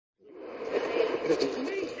Get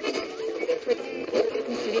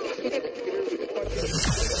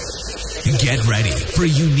ready for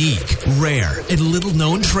unique, rare, and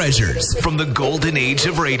little-known treasures from the golden age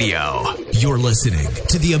of radio. You're listening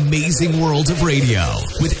to The Amazing World of Radio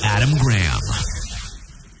with Adam Graham.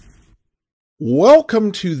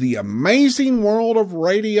 Welcome to The Amazing World of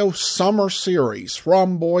Radio Summer Series.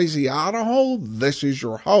 From Boise, Idaho, this is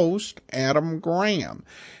your host, Adam Graham.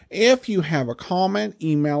 If you have a comment,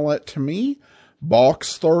 email it to me,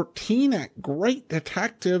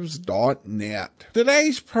 box13@greatdetectives.net.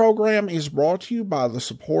 Today's program is brought to you by the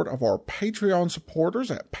support of our Patreon supporters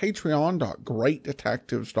at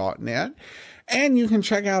patreon.greatdetectives.net. And you can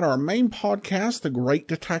check out our main podcast, The Great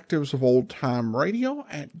Detectives of Old Time Radio,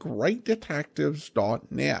 at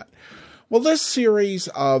greatdetectives.net. Well, this series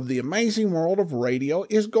of The Amazing World of Radio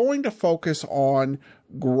is going to focus on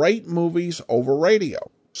great movies over radio.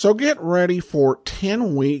 So get ready for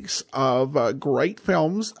 10 weeks of great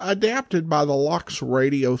films adapted by the Lux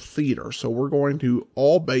Radio Theater. So we're going to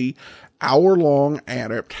all be hour-long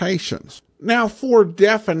adaptations. Now, for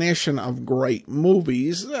definition of great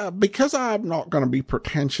movies, because I'm not going to be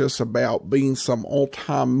pretentious about being some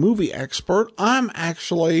all-time movie expert, I'm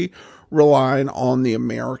actually relying on the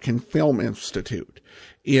American Film Institute.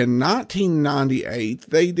 In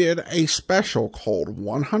 1998, they did a special called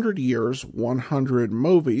 100 Years, 100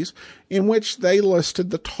 Movies, in which they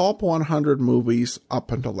listed the top 100 movies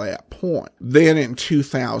up until that point. Then in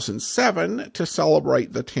 2007, to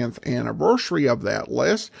celebrate the 10th anniversary of that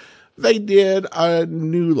list, they did a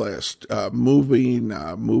new list, moving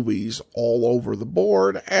movies all over the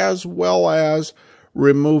board, as well as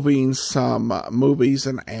removing some movies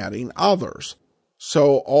and adding others.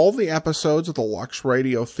 So all the episodes of the Lux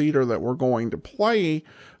Radio Theater that we're going to play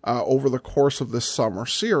over the course of this summer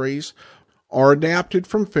series are adapted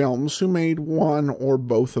from films who made one or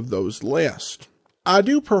both of those lists. I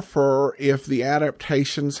do prefer if the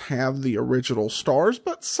adaptations have the original stars,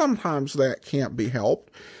 but sometimes that can't be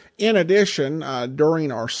helped. In addition,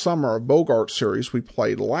 during our Summer of Bogart series we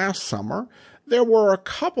played last summer, there were a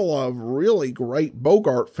couple of really great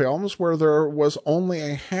Bogart films where there was only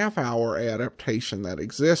a half-hour adaptation that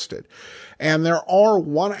existed. And there are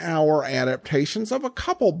 1-hour adaptations of a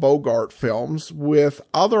couple Bogart films with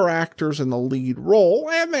other actors in the lead role,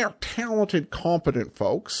 and they're talented, competent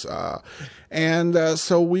folks.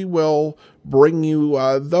 So we will bring you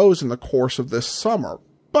those in the course of this summer.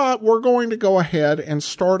 But we're going to go ahead and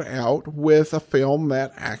start out with a film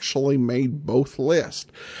that actually made both lists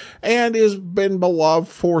and has been beloved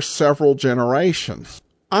for several generations.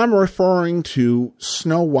 I'm referring to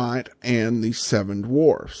Snow White and the Seven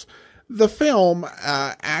Dwarfs. The film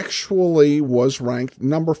actually was ranked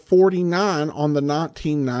number 49 on the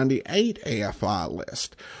 1998 AFI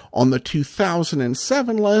list. On the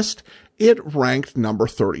 2007 list, it ranked number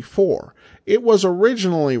 34. It was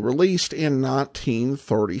originally released in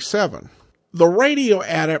 1937. The radio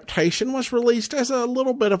adaptation was released as a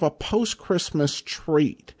little bit of a post-Christmas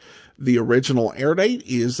treat. The original air date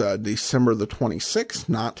is December the 26th,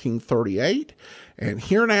 1938. And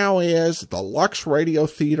here now is the Lux Radio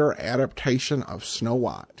Theater adaptation of Snow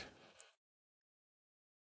White.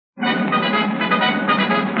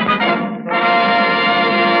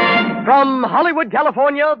 From Hollywood,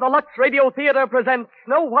 California, the Lux Radio Theater presents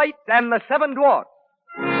Snow White and the Seven Dwarfs.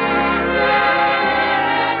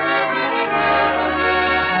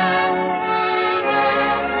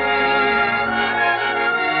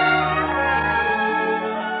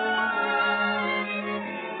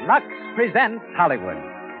 Lux presents Hollywood.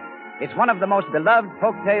 It's one of the most beloved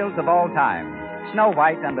folk tales of all time, Snow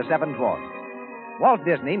White and the Seven Dwarfs. Walt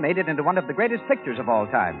Disney made it into one of the greatest pictures of all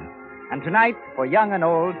time. And tonight, for young and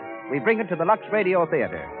old, we bring it to the Lux Radio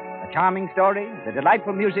Theater. A charming story, the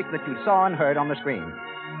delightful music that you saw and heard on the screen.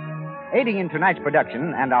 Aiding in tonight's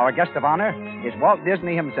production, and our guest of honor, is Walt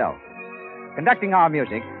Disney himself. Conducting our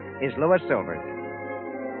music is Louis Silvers.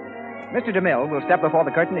 Mr. DeMille will step before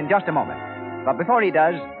the curtain in just a moment. But before he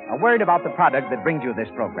does, a word about the product that brings you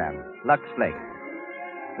this program, Lux Flakes.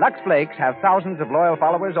 Lux Flakes have thousands of loyal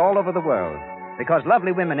followers all over the world because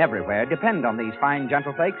lovely women everywhere depend on these fine,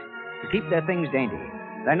 gentle flakes to keep their things dainty.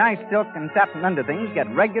 Their nice silk and satin underthings get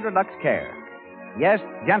regular Lux care. Yes,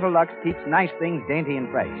 gentle Lux keeps nice things dainty and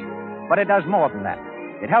fresh. But it does more than that.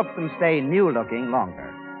 It helps them stay new-looking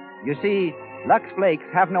longer. You see, Lux Flakes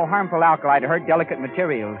have no harmful alkali to hurt delicate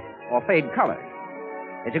materials or fade colors.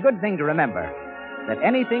 It's a good thing to remember that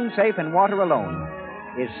anything safe in water alone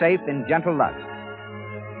is safe in gentle Lux.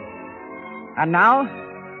 And now,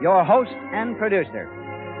 your host and producer.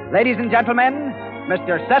 Ladies and gentlemen,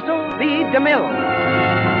 Mr. Cecil B. DeMille.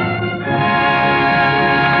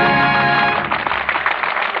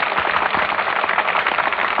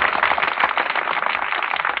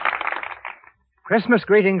 Christmas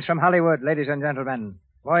greetings from Hollywood, ladies and gentlemen,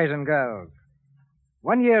 boys and girls.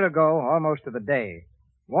 1 year ago, almost to the day,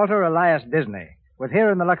 Walter Elias Disney was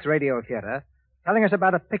here in the Lux Radio Theater telling us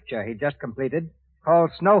about a picture he'd just completed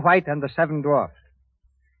called Snow White and the Seven Dwarfs.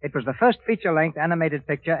 It was the first feature-length animated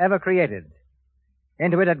picture ever created.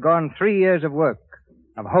 Into it had gone 3 years of work,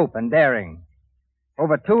 of hope and daring,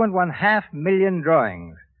 over 2.5 million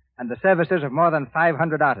drawings, and the services of more than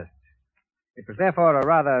 500 artists. It was therefore a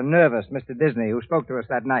rather nervous Mr. Disney who spoke to us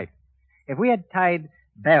that night. If we had tied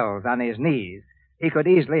bells on his knees, he could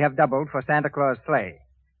easily have doubled for Santa Claus' sleigh.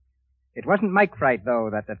 It wasn't Mike fright, though,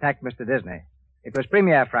 that attacked Mr. Disney. It was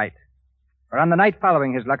premiere fright. For on the night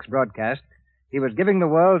following his Lux broadcast, he was giving the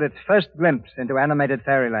world its first glimpse into animated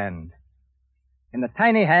fairyland. In the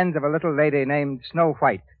tiny hands of a little lady named Snow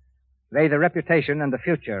White lay the reputation and the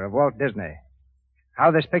future of Walt Disney.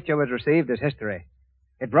 How this picture was received is history.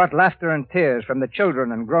 It brought laughter and tears from the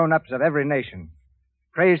children and grown-ups of every nation.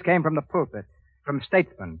 Praise came from the pulpit, from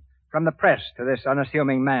statesmen, from the press to this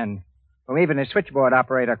unassuming man, whom even his switchboard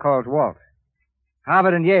operator calls Walt.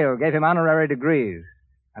 Harvard and Yale gave him honorary degrees,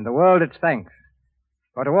 and the world its thanks.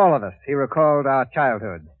 For to all of us, he recalled our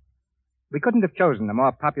childhood. We couldn't have chosen a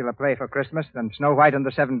more popular play for Christmas than Snow White and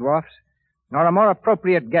the Seven Dwarfs, nor a more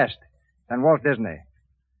appropriate guest than Walt Disney.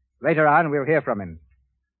 Later on, we'll hear from him.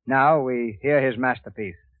 Now we hear his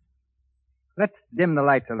masterpiece. Let's dim the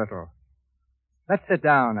lights a little. Let's sit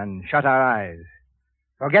down and shut our eyes.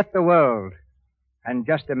 Forget the world and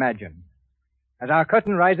just imagine. As our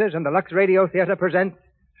curtain rises and the Lux Radio Theater presents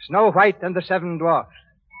Snow White and the Seven Dwarfs.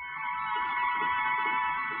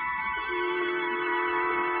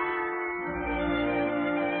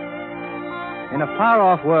 In a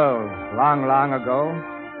far-off world, long, long ago,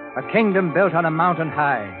 a kingdom built on a mountain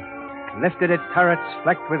high lifted its turrets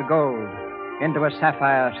flecked with gold into a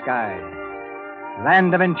sapphire sky.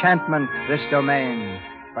 Land of enchantment, this domain,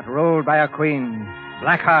 but ruled by a queen,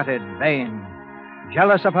 black-hearted, vain,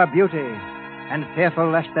 jealous of her beauty, and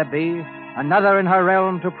fearful lest there be another in her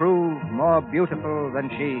realm to prove more beautiful than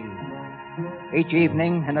she. Each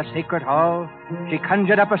evening, in a secret hall, she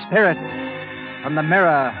conjured up a spirit from the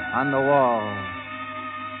mirror on the wall.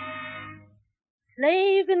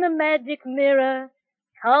 Slave in the magic mirror,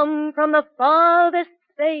 come from the farthest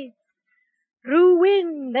space. Through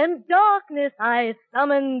wind and darkness I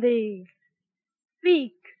summon thee.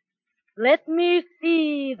 Speak, let me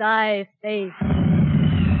see thy face.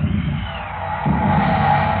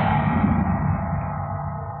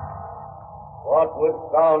 What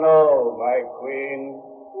wouldst thou know, my queen?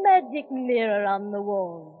 Magic mirror on the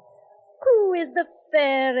wall, who is the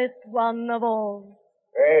fairest one of all?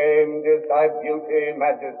 Famed is thy beauty,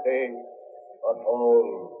 majesty, but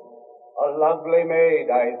hold, a lovely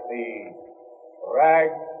maid I see.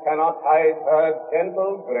 Rags cannot hide her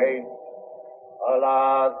gentle grace.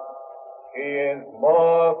 Alas, she is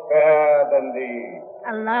more fair than thee.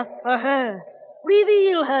 Alas for her,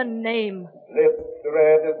 reveal her name. Lips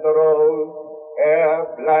red as the rose, hair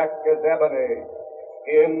black as ebony,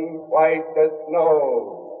 skin white as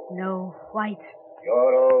snow. No, white.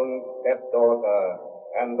 Your own stepdaughter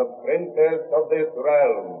and the princess of this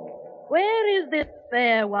realm. Where is this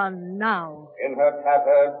fair one now? In her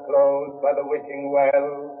tattered clothes by the wishing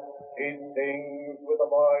well, she sings with the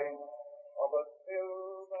voice of a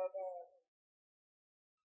silver bell.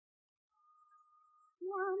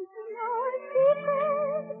 Want to know a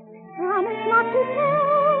secret? Promise not to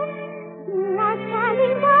tell. You are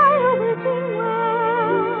standing by a wishing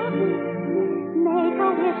well. Make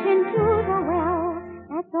a wish into the well.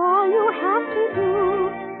 That's all you have to do.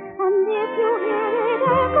 And if you hear it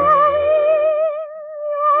echoing,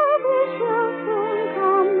 your wish will soon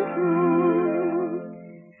come true.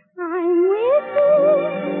 I'm wishing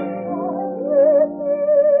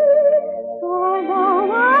for the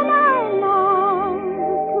one I love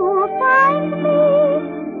to find me.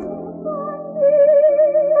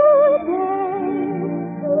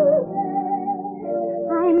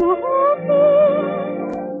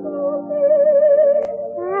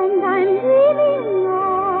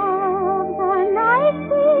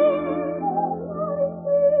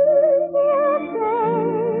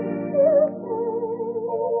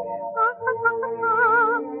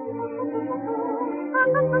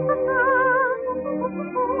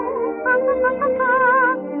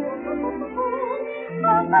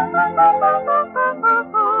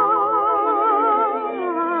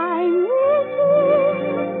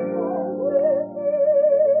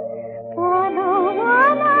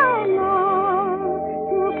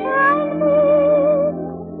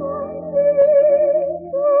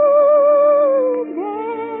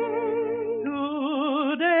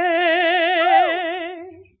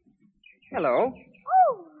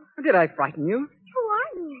 did I frighten you? Who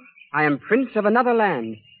are you? I am Prince of another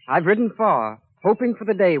land. I've ridden far, hoping for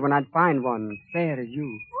the day when I'd find one fair as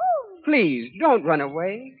you. Oh. Please, don't run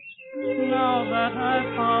away. Now that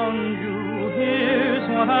I've found you, here's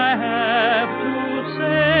what I have to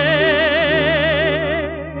say.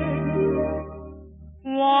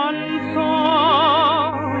 One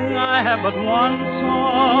song, I have but one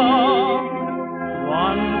song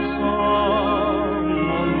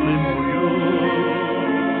only for you.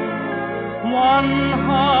 One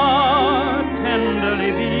heart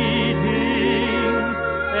tenderly beating,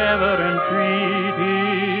 ever entreating,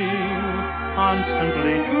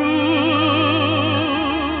 constantly true.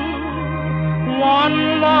 One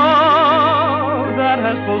love that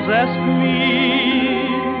has possessed me,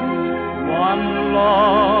 one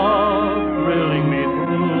love thrilling me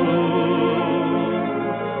through.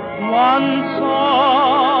 One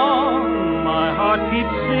song my heart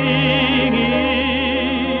keeps singing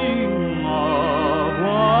of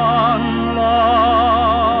one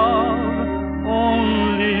love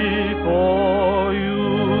only for you.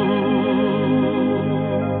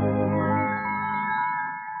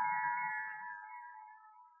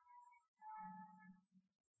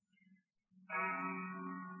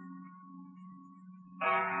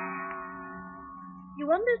 You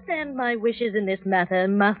understand my wishes in this matter,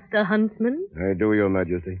 Master Huntsman? I do, Your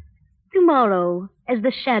Majesty. Tomorrow, as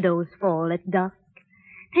the shadows fall at dusk,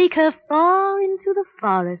 take her far into the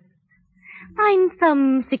forest. Find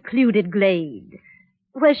some secluded glade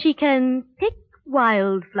where she can pick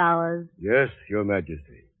wildflowers. Yes, Your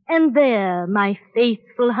Majesty. And there, my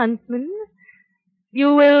faithful huntsman,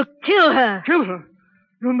 you will kill her. Kill her?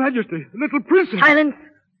 Your Majesty, little princess. Silence!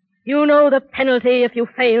 You know the penalty if you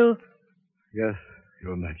fail. Yes,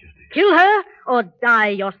 Your Majesty. Kill her or die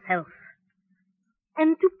yourself.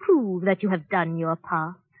 And to prove that you have done your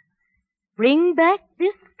part, bring back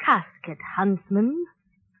this casket, huntsman,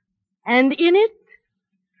 and in it,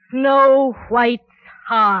 Snow White's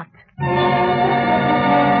heart.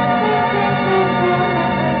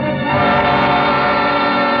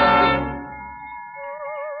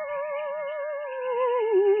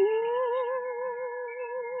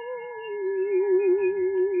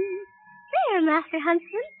 There, Master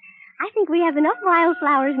Huntsman. I think we have enough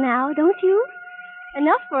wildflowers now, don't you?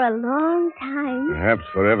 Enough for a long time. Perhaps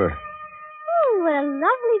forever. Oh, what a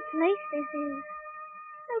lovely place this is.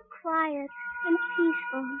 So quiet and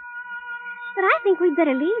peaceful. But I think we'd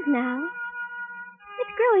better leave now.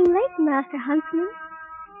 It's growing late, Master Huntsman.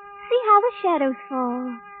 See how the shadows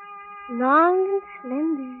fall. Long and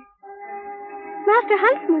slender. Master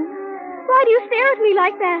Huntsman, why do you stare at me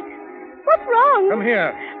like that? What's wrong? Come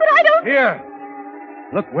here. But I don't... Here.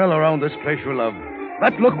 Look well around this place you love.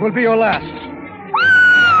 That look will be your last.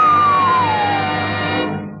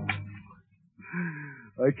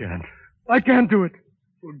 I can't do it.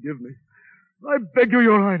 Forgive me. I beg you,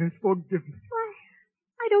 Your Highness, forgive me. Why,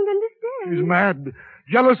 I don't understand. She's mad.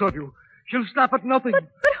 Jealous of you. She'll stop at nothing. But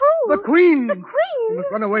who? The Queen. The Queen? You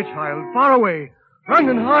must run away, child. Far away. Run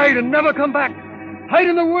and hide and never come back. Hide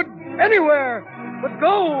in the wood. Anywhere. But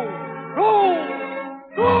go. Go.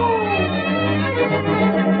 Go.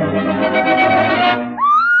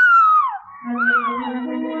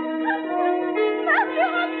 Master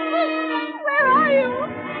Huntsman, where are you?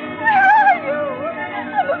 Where are you?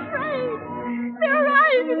 I'm afraid. There are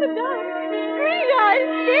eyes in the dark. Green eyes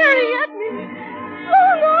staring at me.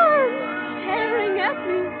 Long arms tearing at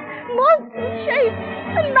me. Monstrous shapes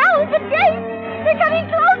and mouths agape. They're coming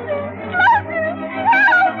closer. Closer.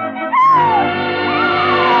 Help! Help!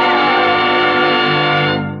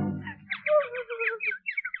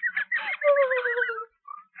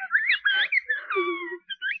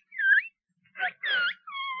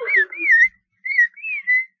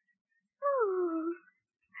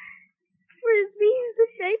 Were these the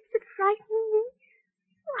shapes that frightened me?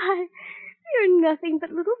 Why, you're nothing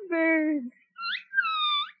but little birds.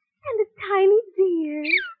 And a tiny deer.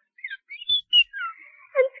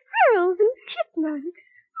 And squirrels and chipmunks.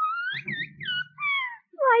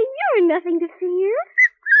 Why, you're nothing to fear.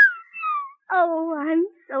 Oh, I'm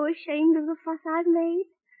so ashamed of the fuss I've made.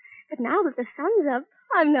 But now that the sun's up,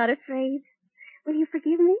 I'm not afraid. Will you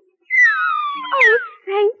forgive me? Oh,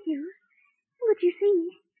 thank you. But you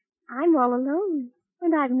see, I'm all alone,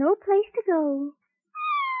 and I've no place to go.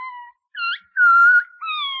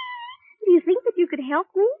 Do you think that you could help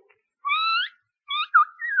me?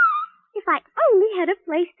 If I only had a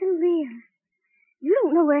place to live. You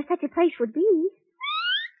don't know where such a place would be.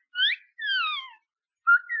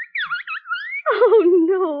 Oh,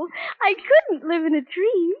 no, I couldn't live in a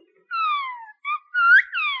tree.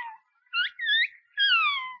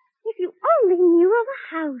 If you only knew of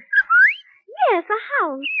a house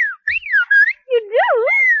house. You do?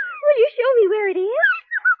 Will you show me where it is?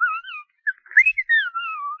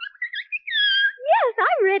 Yes,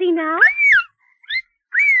 I'm ready now.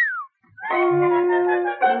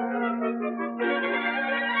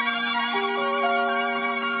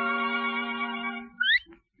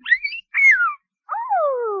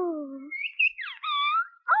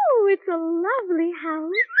 Oh, it's a lovely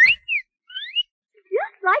house.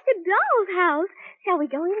 Just like a doll's house. Shall we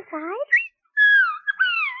go inside?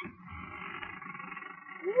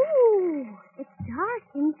 Ooh, it's dark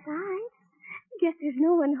inside. Guess there's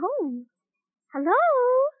no one home. Hello?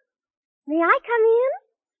 May I come in?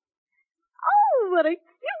 Oh, what a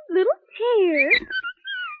cute little chair.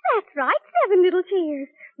 That's right, 7 little chairs.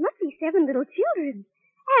 Must be 7 little children.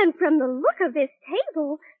 And from the look of this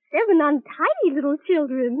table, 7 untidy little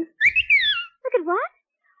children. Look at what?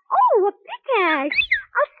 Oh, a pickaxe.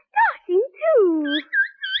 A stocking, too.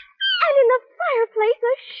 And in the fireplace,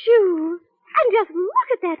 a shoe. And just look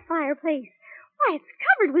at that fireplace. Why, it's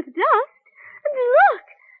covered with dust. And look,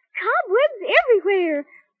 cobwebs everywhere.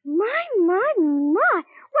 My,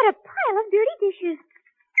 what a pile of dirty dishes.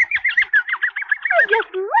 And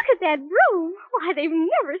just look at that broom. Why, they've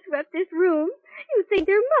never swept this room. You'd think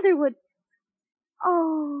their mother would.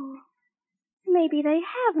 Oh, maybe they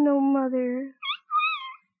have no mother.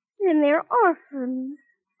 Then they're orphans.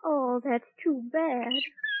 Oh, that's too bad.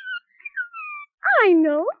 I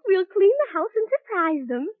know. We'll clean the house and surprise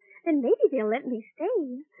them. Then maybe they'll let me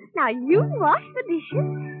stay. Now, you wash the dishes.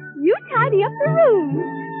 You tidy up the room.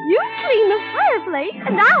 You clean the fireplace,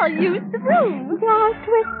 and I'll use the broom. Just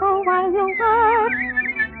whistle while you work.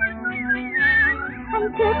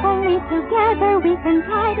 And cheerfully together we can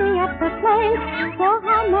tidy up the place. So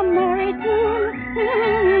hum a merry tune.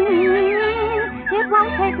 It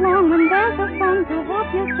won't take long when there's a song to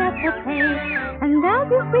help you set the pace. And as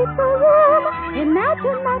you sweep the room,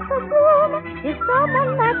 imagine that the groom is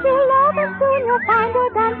someone that you love, and soon you'll find her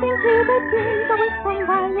dancing to the tune. So whistle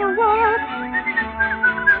while you work.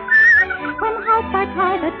 When hearts are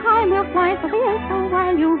tied, the time will fly, so whistle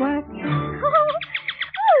while you work.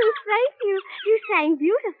 Oh, thank you. You sang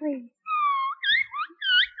beautifully.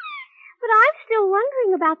 But I'm still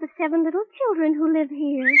wondering about the 7 little children who live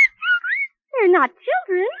here. They're not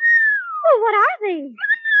children. Well, what are they?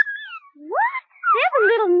 What? 7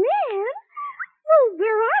 little men? Well,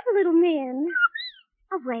 where are the little men?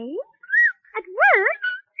 Away? At work?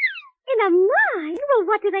 In a mine? Well,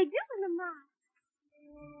 what do they do in a mine?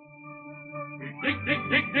 Dig, dig,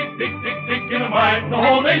 dig, dig, dig, dig, dig in a mine the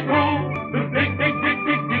whole day through. To dig, dig, dig,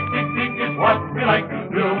 dig, dig, dig, dig is what we like to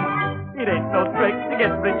do. It ain't no trick to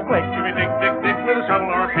get rich quick. If you dig, dig, dig with a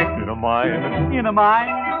shovel or a pick. In a mine. In a mine.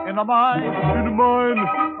 In a mine. In a mine.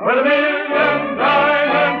 Where the million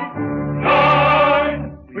diamonds shine.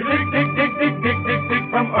 We dig, dig, dig, dig, dig, dig, dig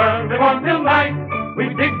from early morn till night. We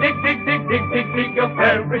dig, dig, dig, dig, dig, dig, dig up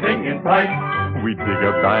everything in sight. We dig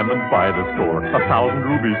up diamonds by the score, 1,000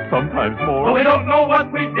 rubies, sometimes more. But we don't know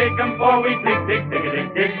what we dig them for. We dig, dig, dig,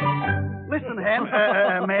 dig, dig. Listen,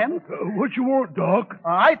 men. What you want, Doc?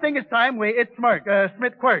 I think it's time we smirk,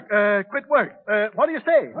 Smith Quirk, quit work. What do you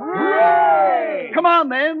say? Hooray! Come on,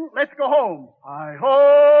 then. Let's go home. Hi-ho!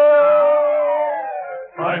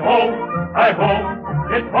 Hi-ho, hi-ho,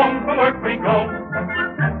 it's home from work we go.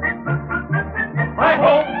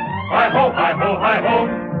 Hi-ho, hi-ho, hi-ho, hi-ho,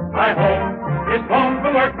 hi-ho. It's home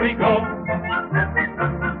from work we go.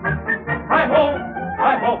 Hi-ho,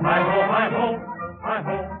 hi-ho, hi-ho, hi-ho,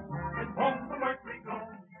 hi-ho. It's home from work we go.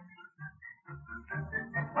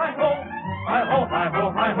 Hi-ho, hi-ho,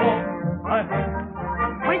 hi-ho, hi-ho, hi-ho.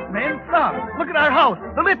 Wait, men, stop. Look at our house.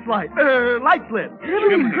 The lights light lit.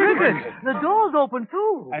 Cricket. The door's open,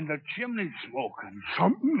 too. And the chimney's smoking.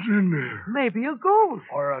 Something's in there. Maybe a ghost.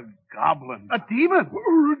 Or a goblin. A demon.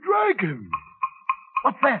 Or a dragon.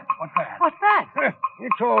 What's that? What's that?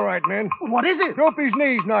 It's all right, men. What is it? Dopey's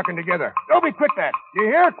knees knocking together. Dopey, quit that. You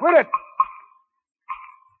hear? Quit it.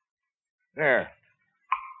 There.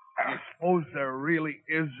 I suppose there really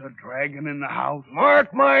is a dragon in the house.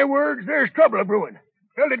 Mark my words, there's trouble a brewing.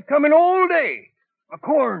 Felt it coming all day. My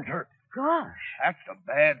corn's hurt. Gosh. That's a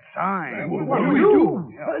bad sign. What do we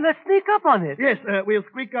do? Let's sneak up on it. Yes, we'll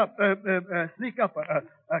sneak up. Sneak up.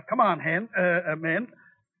 Come on, men.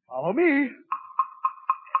 Follow me.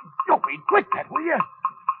 Dopey, quit that, will you?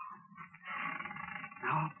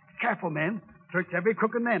 Now, careful, men. Search every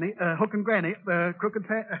crook and nanny, hook and granny, crooked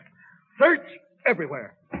search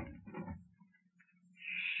everywhere. Shh.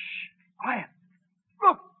 Quiet.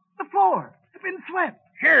 Look, the floor. It's been swept.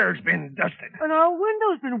 Hair's been dusted. And our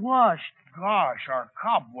window's been washed. Gosh, our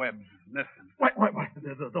cobwebs is missing. Wait.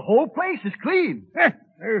 The whole place is clean.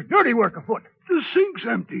 There's dirty work afoot. The sink's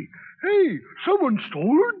empty. Hey, someone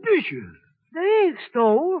stole her dishes. They ain't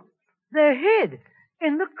stole. They're hid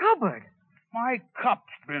in the cupboard. My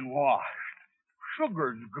cup's been washed.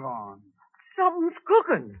 Sugar's gone. Something's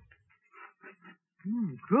cooking.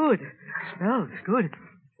 Good. Smells good.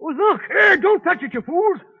 Oh, look. Here, don't touch it, you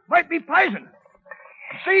fools. Might be poison.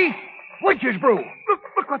 See? Witch's brew.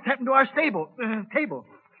 Look what's happened to our table.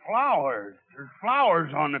 Flowers. There's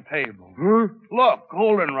flowers on the table. Huh? Look,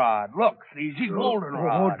 goldenrod. Look, Sleazy,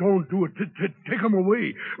 goldenrod. Oh, don't do it. Take them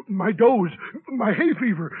away. My doze, my hay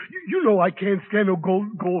fever. You know I can't stand no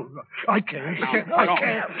gold. I can't. I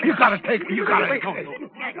can't. You gotta take it. You gotta take it.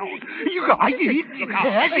 You gotta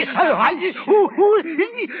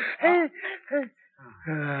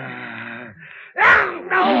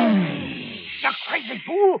You crazy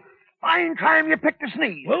fool. Fine time you picked a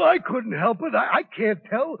sneeze. Well, I couldn't help it. I can't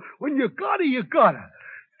tell. When you gotta, you gotta.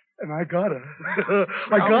 And I gotta.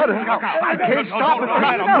 I gotta. I can't stop it.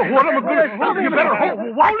 What am I going to do? You better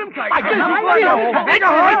hold him tight. I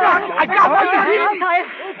got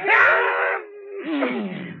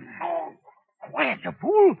Quiet, you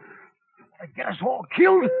fool. Get us all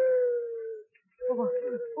killed.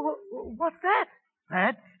 What's that?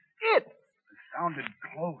 That's it. It sounded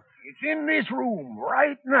close. It's in this room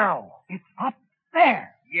right now. It's up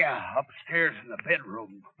there. Yeah, upstairs in the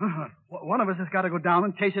bedroom. One of us has got to go down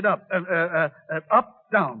and chase it up. Up,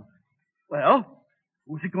 down. Well,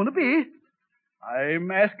 who's it going to be?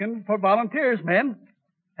 I'm asking for volunteers, men.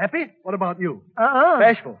 Happy? What about you?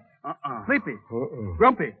 Bashful? Sleepy?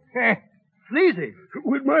 Grumpy? Sleazy?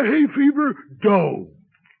 With my hay fever, dough.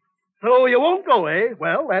 So you won't go, eh?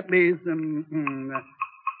 Well, that leaves...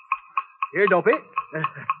 Here, Dopey.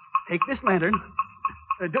 Take this lantern.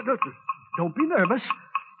 Don't be nervous.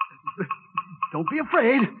 Don't be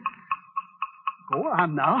afraid. Go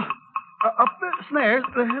on now. Up the stairs.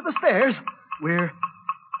 The stairs. We're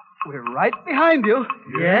right behind you.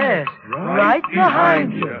 Yes, right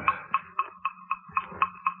behind you.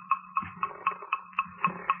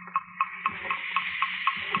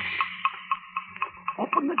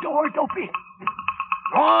 Open the door, Dopey.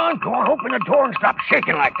 Go on, open the door and stop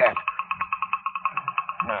shaking like that.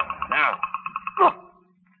 Now. Look.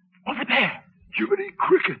 Over there. Jiminy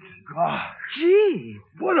crickets. Gosh. Gee.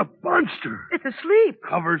 What a monster. It's asleep.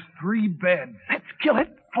 Covers 3 beds. Let's kill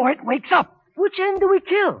it before it wakes up. Which end do we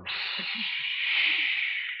kill?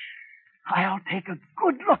 I'll take a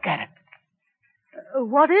good look at it.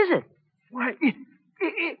 What is it? Why, it's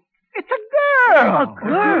a girl. A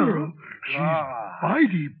girl? She's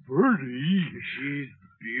mighty birdie. She's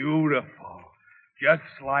beautiful. Just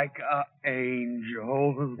like an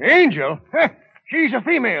angel. Angel? She's a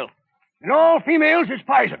female. And all females is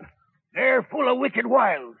poison. They're full of wicked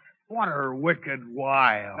wiles. What are wicked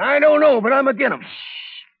wiles? I don't know, but I'm agin 'em. Shh.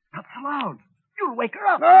 Not so loud. You'll wake her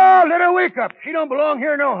up. Oh, let her wake up. She don't belong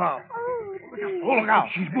here nohow. Oh, Look out.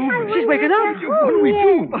 She's moving. She's waking up. What do we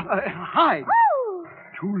do? Hi. Oh,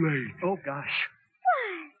 Too late. Oh, gosh.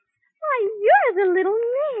 why, you're the little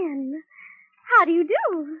man. How do you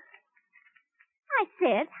do? I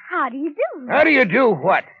said, how do you do? How do you do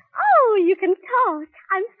what? Oh, you can talk.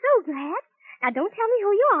 I'm so glad. Now, don't tell me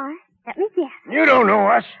who you are. Let me guess. You don't know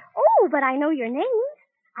us. Oh, but I know your names.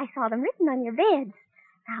 I saw them written on your beds.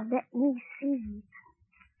 Now, let me see.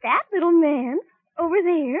 That little man over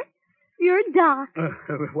there, you're Doc.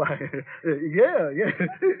 Why, yeah.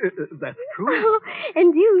 That's true. Oh,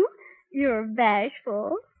 and you're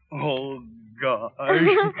Bashful. Oh, gosh.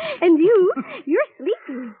 And you're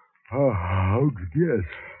Sleepy. Oh, how'd you guess?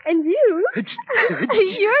 And you're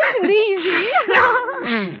Sleazy.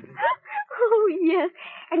 Oh, yes.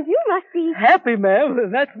 And you must be... Happy,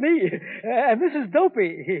 ma'am. That's me. And this is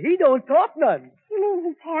Dopey. He don't talk none. You mean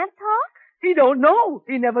he can't talk? He don't know.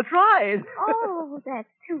 He never tried. Oh, that's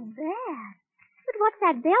too bad. But what's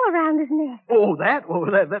that bell around his neck? Oh,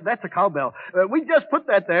 that's a cowbell. We just put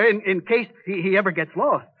that there in case he ever gets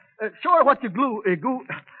lost. Sure what you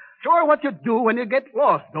Sure what you do when you get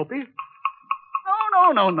lost, Dopey.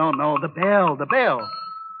 No. The bell.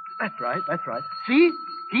 That's right. See?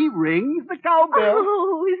 He rings the cowbell.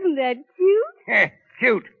 Oh, isn't that cute?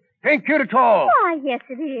 Cute. Ain't cute at all. Why, yes,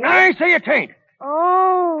 it is. I say it ain't.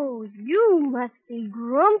 Oh, you must be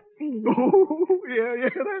grumpy. Oh, yeah,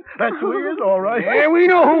 that's who he is, all right. Yeah, we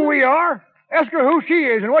know who we are. Ask her who she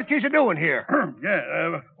is and what she's doing here.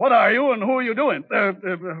 What are you and who are you doing?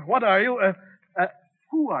 What are you?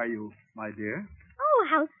 Who are you, my dear? Oh,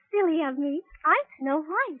 how silly of me. I'm Snow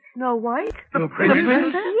White. Snow White? The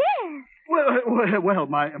princess? Yes. Well,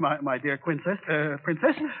 my dear princess,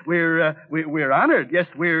 we're honored. Yes,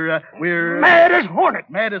 we're Mad as hornet.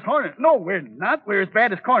 Mad as hornet. No, we're not. We're as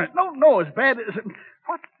bad as cornet. No, as bad as.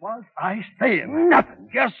 What was I saying? Nothing.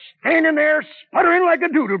 Just standing there sputtering like a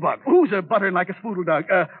doodlebug. Who's a buttering like a spoodle dog?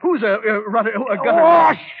 Who's a gutter?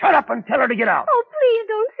 Oh, shut up and tell her to get out. Oh, please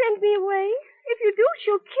don't send me away. If you do,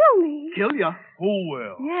 she'll kill me. Kill ya? Who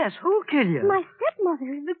will? Yes, who'll kill you? My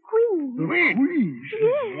stepmother, the queen. The queen? She's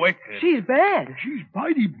Yes. wicked. She's bad. She's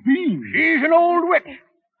mighty bean. She's an old witch.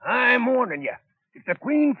 I'm warning you. If the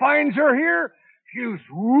queen finds her here, she'll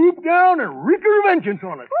swoop down and wreak her vengeance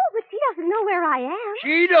on us. Oh, but she doesn't know where I am.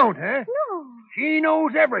 She don't, huh? No. She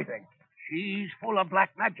knows everything. She's full of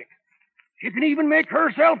black magic. She can even make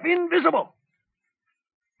herself invisible.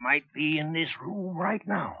 Might be in this room right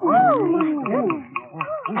now. Oh, my goodness.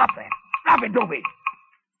 Stop that. Stop it, Dopey.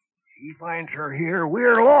 She finds her here,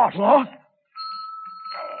 we're lost. Lost?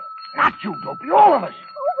 Not you, Dopey, all of us.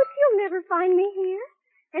 Oh, but you'll never find me here.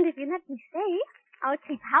 And if you let me stay, I'll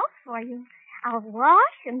keep house for you. I'll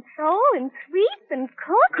wash and sew and sweep and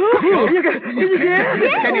cook.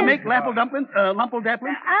 Can you make lapple dumplings? Lumple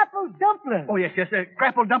dumplings? Apple dumplings. Oh, yes.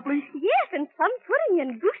 Crapple dumplings? Yes, and plum pudding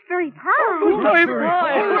and gooseberry pie. Gooseberry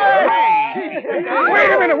Hooray!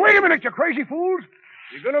 Wait a minute, you crazy fools.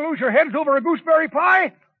 You're going to lose your heads over a gooseberry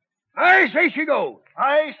pie? I say she goes.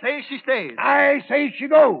 I say she stays. I say she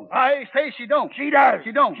goes. I say she don't. She does.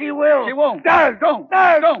 She don't. She will. She won't. Does. Don't.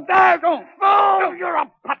 Does. Don't. Does. Don't. Oh, you're a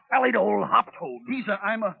pot-bellied old hop-toad.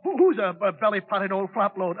 Who's a belly-potted old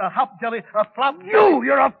flop-load? A hop-jelly, a flop...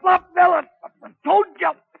 You're a flop-bellied... Told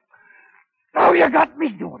you. Now you got me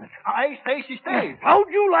doing it. I say she stays.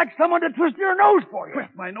 How'd you like someone to twist your nose for you?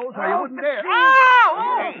 Twist my nose or you wouldn't dare.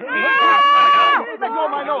 Ow! Let go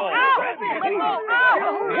of my nose. Let go.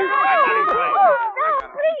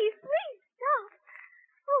 Stop, please, stop.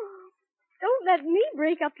 Oh, don't let me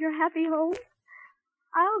break up your happy home.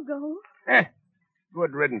 I'll go.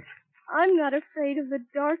 Good riddance. I'm not afraid of the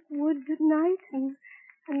dark woods at night and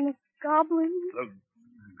the goblins. The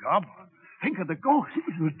goblin? Think of the ghosts.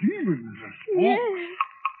 The demons. Yes.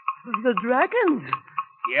 The dragons.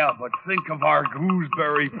 Yeah, but think of our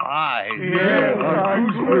gooseberry pie. Yeah,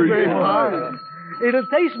 gooseberry pie. It'll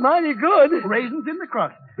taste mighty good. Raisins in the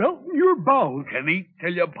crust. Belt in your bowels. Can eat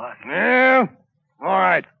till you bust. Yeah. All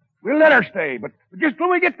right. We'll let her stay, but just till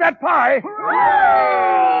we get that pie.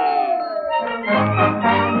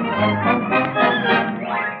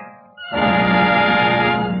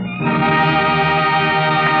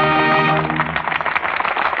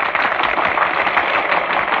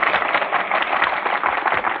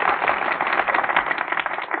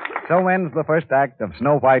 So ends the first act of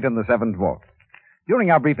Snow White and the Seven Dwarfs. During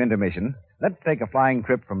our brief intermission, let's take a flying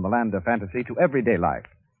trip from the land of fantasy to everyday life,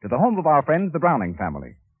 to the home of our friends, the Browning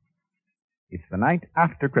family. It's the night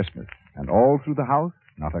after Christmas, and all through the house,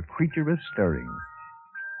 not a creature is stirring.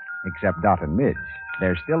 Except Dot and Midge.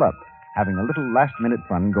 They're still up, having a little last-minute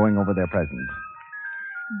fun going over their presents.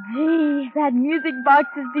 Gee, that music box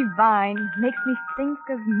is divine. Makes me think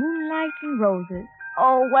of moonlight and roses.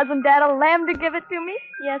 Oh, wasn't Dad a lamb to give it to me?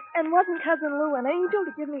 Yes, and wasn't Cousin Lou an angel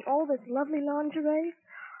to give me all this lovely lingerie?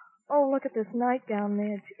 Oh, look at this nightgown,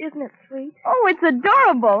 Midge. Isn't it sweet? Oh, it's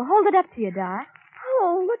adorable. Hold it up to you, Dot.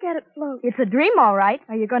 Oh, look at it float. It's a dream, all right.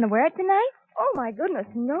 Are you going to wear it tonight? Oh, my goodness,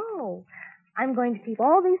 no. I'm going to keep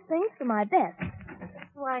all these things for my best.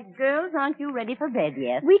 Why, girls, aren't you ready for bed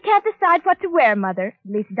yet? We can't decide what to wear, Mother.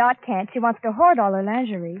 At least Dot can't. She wants to hoard all her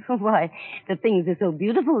lingerie. Why, the things are so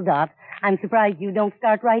beautiful, Dot. I'm surprised you don't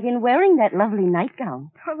start right in wearing that lovely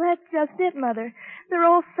nightgown. Well, that's just it, Mother. They're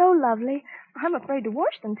all so lovely. I'm afraid to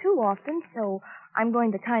wash them too often, so I'm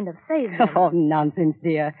going to kind of save them. Oh, nonsense,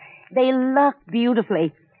 dear. They look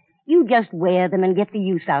beautifully. You just wear them and get the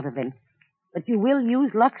use out of them. But you will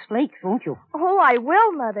use Lux Flakes, won't you? Oh, I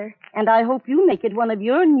will, Mother. And I hope you make it one of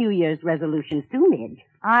your New Year's resolutions, too, Midge.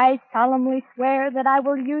 I solemnly swear that I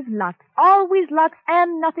will use Lux. Always Lux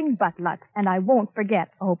and nothing but Lux. And I won't forget.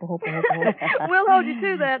 Hope. We'll hold you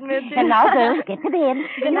to that, Midge. And now, girls, get to bed.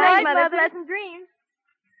 Good night, Mother. Pleasant dreams.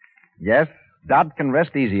 Yes, Dot can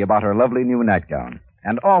rest easy about her lovely new nightgown.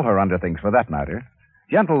 And all her underthings, for that matter.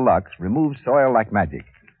 Gentle Lux removes soil like magic,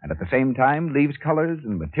 and at the same time leaves colors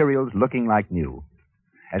and materials looking like new.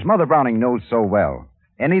 As Mother Browning knows so well,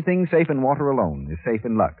 anything safe in water alone is safe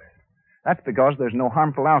in Lux. That's because there's no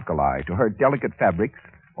harmful alkali to hurt delicate fabrics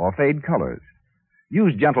or fade colors.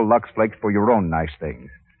 Use Gentle Lux Flakes for your own nice things,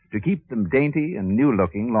 to keep them dainty and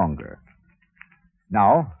new-looking longer.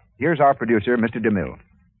 Now, here's our producer, Mr. DeMille.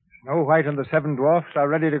 Snow White and the Seven Dwarfs are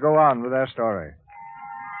ready to go on with their story.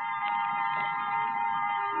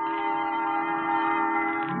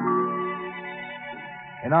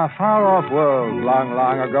 In our far-off world, long,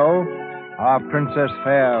 long ago, our Princess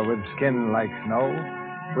Fair with skin like snow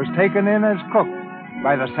was taken in as cook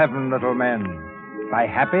by the 7 little men, by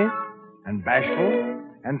Happy and Bashful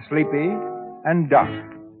and Sleepy and Duck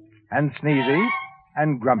and Sneezy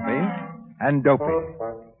and Grumpy and Dopey.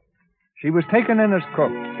 She was taken in as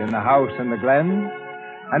cook in the house in the glen,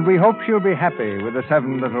 and we hope she'll be happy with the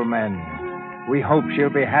 7 little men. We hope she'll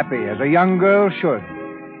be happy as a young girl should,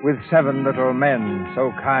 with 7 little men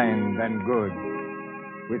so kind and good.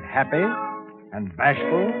 With Happy and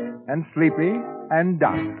Bashful and Sleepy and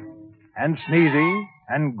Duck and Sneezy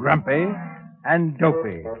and Grumpy and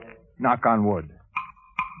Dopey. Knock on wood.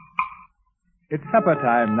 It's supper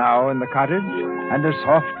time now in the cottage, and as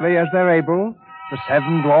softly as they're able, the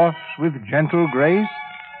 7 dwarfs with gentle grace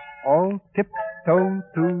all tiptoe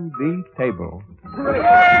to the table.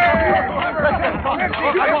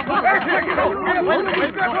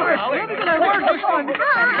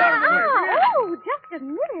 Oh, just a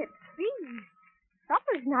minute, please.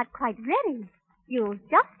 Supper's not quite ready. You'll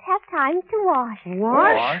just have time to wash.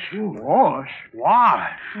 Wash?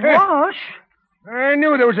 Wash? I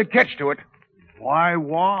knew there was a catch to it. Why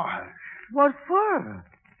wash? What for?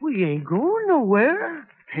 We ain't going nowhere.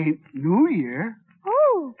 Ain't New Year.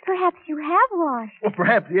 Oh, perhaps you have washed. Well,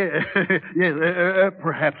 perhaps, yeah.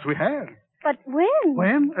 Perhaps we have. But when?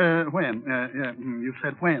 When? You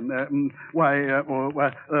said when.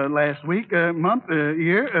 Last week, month,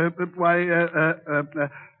 year,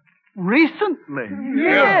 recently.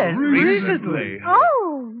 Yes, recently.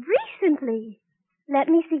 Oh, recently. Let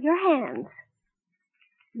me see your hands.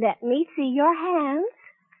 Let me see your hands.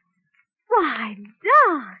 Why,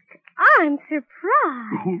 Doc, I'm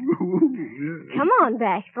surprised. Come on,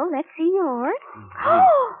 Bashful, let's see yours.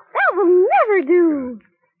 Oh, that will never do.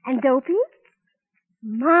 And Dopey?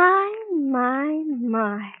 My.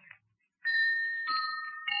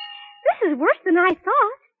 This is worse than I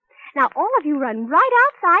thought. Now, all of you run right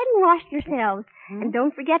outside and wash yourselves. And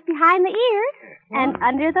don't forget behind the ears and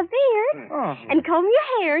under the beard. And comb your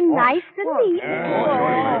hair nice and neat.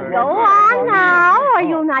 Go on now, or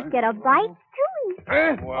you'll not get a bite to eat.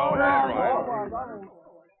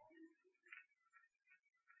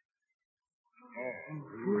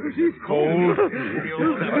 It's cold. I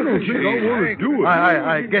don't think I want to do it.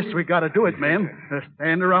 I guess we got to do it, man.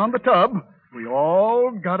 Stand around the tub. We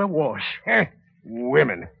all got to wash.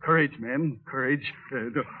 Women. Courage, men. Courage.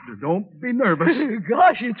 Don't be nervous.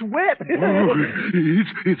 Gosh, it's wet.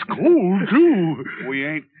 It's cold, too. We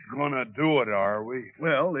ain't gonna do it, are we?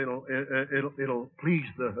 Well, it'll please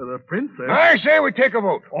the princess. I say we take a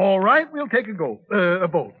vote. All right, we'll take a vote.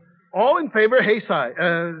 All in favor, say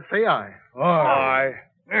aye. Aye.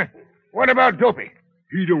 What about Dopey?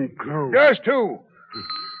 He don't count. Does too.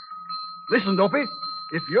 Listen, Dopey.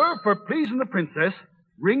 If you're for pleasing the princess,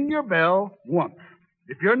 ring your bell once.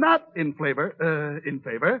 If you're not in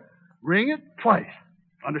favor, ring it twice.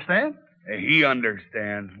 Understand? He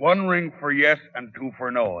understands. 1 ring for yes and 2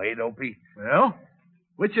 for no, eh, Dopey? Well,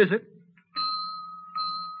 which is it?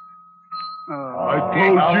 I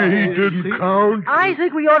told you he didn't count. I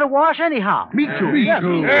think we ought to wash anyhow. Me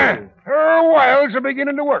too. Her wiles are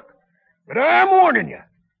beginning to work. But I'm warning you.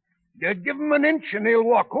 You give them an inch and they'll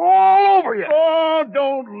walk all over you. Oh,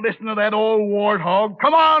 don't listen to that old warthog.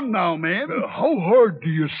 Come on now, man. How hard do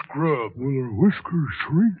you scrub? Will her whiskers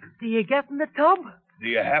shrink? Do you get in the tub? Do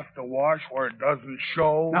you have to wash where it doesn't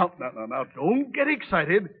show? Now, don't get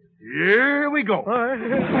excited. Here we go.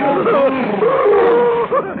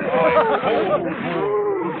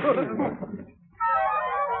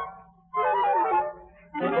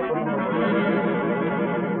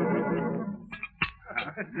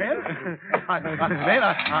 Man,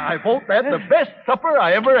 I vote that's the best supper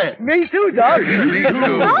I ever had. Me too, Doc. Me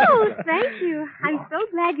too. Oh, thank you. I'm so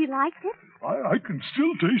glad you liked it. I can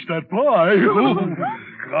still taste that pie.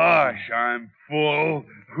 Gosh, I'm full.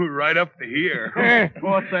 Right up to here.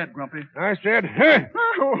 What's that, Grumpy? I said,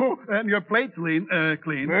 And your plate's clean.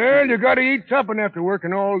 Well, you got to eat something after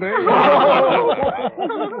working all day.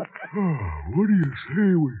 What do you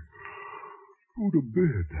say we go to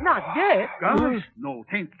bed? Not yet. Gosh, no,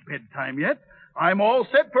 'tain't bedtime yet. I'm all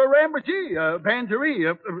set for Ramberty,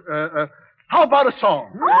 Bangerie. How about a song?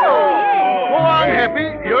 Oh, yeah. Go on, Happy.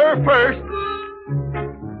 You're first.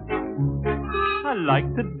 I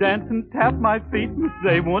like to dance and tap my feet, and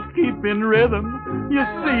they won't keep in rhythm. You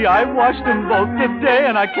see, I washed them both today,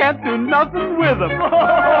 and I can't do nothing with them.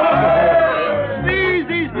 Sneeze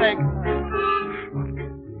these legs.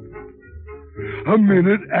 A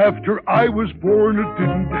minute after I was born, it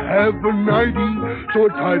didn't have a nightie, so I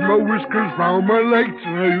tied my whiskers round my legs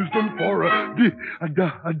and I used them for a did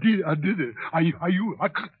it.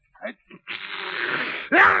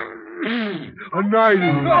 A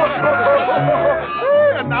nightie.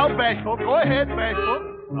 And now, Bashful, go ahead, Bashful.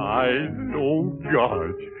 I know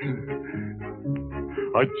God.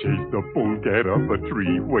 I chased a polecat up a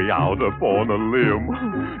tree way out upon a limb.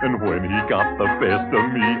 And when he got the best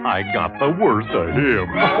of me, I got the worst of him.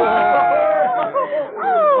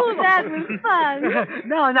 Oh, that was fun.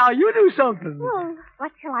 Now, you do something. Well,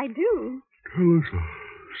 what shall I do? Tell us a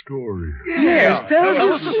story. Yes,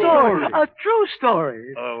 tell us a story. A true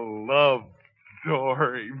story. A love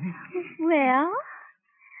story. Well,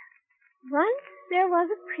 once there was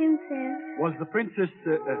a princess, Was the princess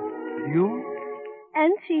you?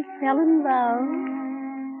 and she fell in love.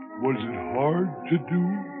 Was it hard to do?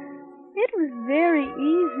 It was very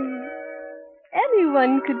easy.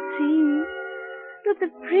 Anyone could see that the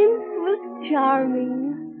prince was charming,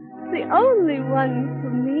 the only one for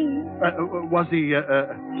me. Was he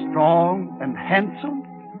strong and handsome?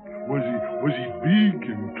 Was he big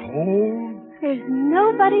and tall? There's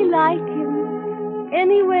nobody like him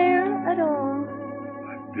anywhere at all.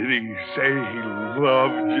 Did he say he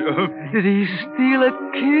loved you? Did he steal a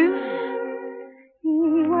kiss?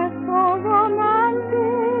 He was so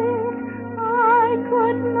romantic, I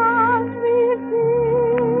could not resist.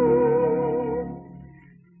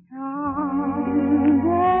 Someday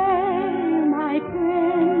my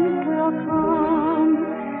prince will come.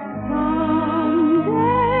 Someday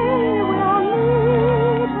we'll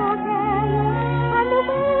meet again, and the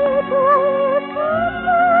way to his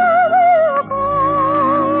castle will go.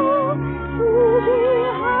 To be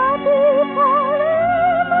happy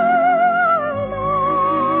forever,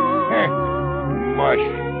 Mush.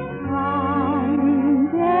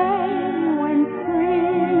 someday when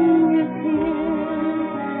spring is here,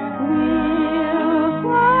 we'll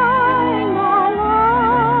find our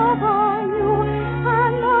love anew,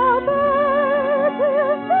 and the birds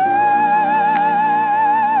will sing,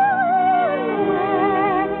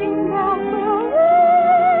 wedding bells will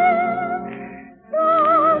ring.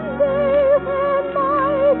 Someday when my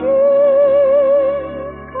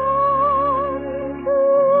dreams come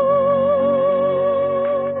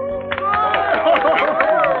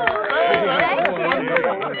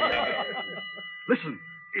Listen,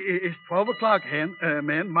 it's 12 o'clock,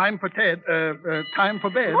 men. Mine for Ted. Time for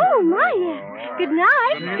bed. Oh, my. Good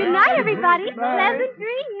night. Good night, everybody. Pleasant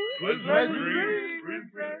dreams.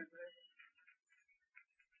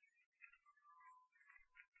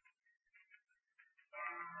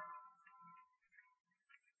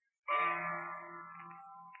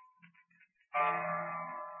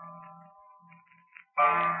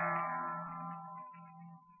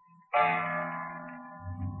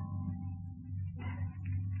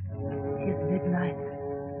 Tis midnight.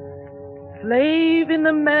 Slave in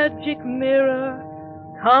the magic mirror,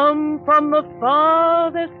 come from the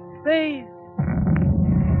farthest space.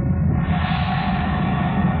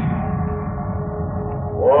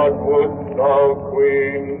 What wouldst thou,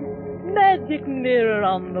 Queen? Magic mirror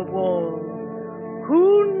on the wall,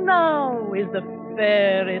 who now is the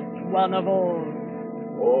fairest one of all?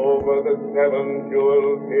 Over the 7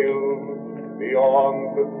 jeweled hills,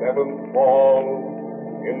 beyond the 7th wall,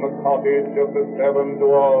 in the cottage of the 7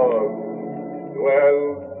 dwarfs,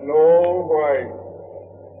 dwells Snow White,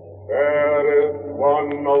 fairest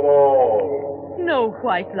one of all. Snow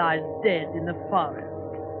White lies dead in the forest.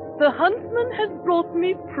 The huntsman has brought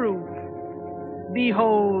me proof.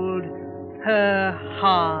 Behold her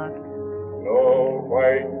heart. Snow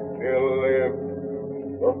White still lives,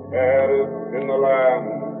 the fairest in the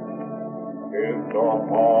land. 'Tis the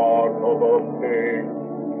heart of a pig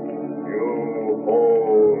you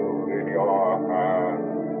hold in your hand.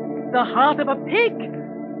 The heart of a pig?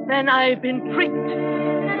 Then I've been tricked.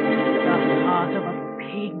 The heart of a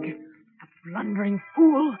pig, a blundering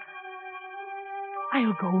fool.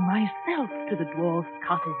 I'll go myself to the dwarf's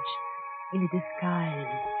cottage in a disguise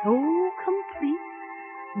so complete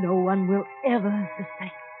no one will ever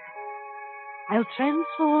suspect. I'll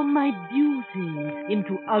transform my beauty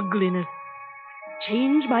into ugliness,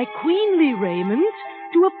 change my queenly raiment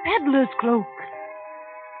to a peddler's cloak,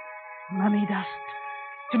 mummy dust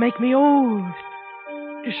to make me old,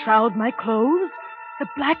 to shroud my clothes the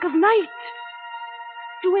black of night,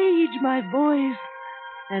 to age my voice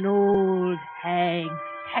an old hag's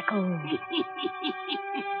cackle,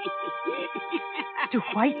 to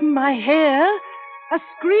whiten my hair a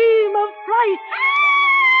scream of fright,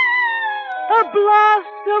 a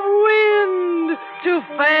blast of wind to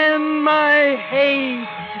fan my hate,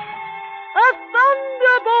 a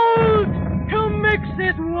salt to mix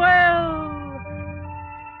it well.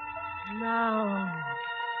 Now,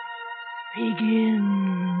 begin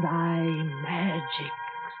thy magic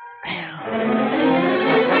spell.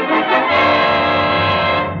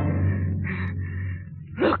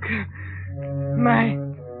 Look, my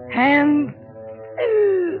hand,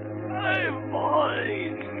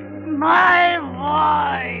 my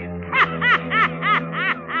voice.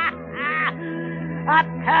 A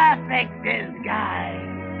perfect disguise.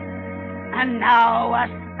 And now a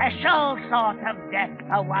special sort of death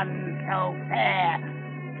for one so fair.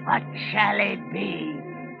 What shall it be?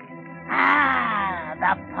 Ah,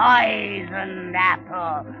 the poisoned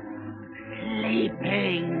apple.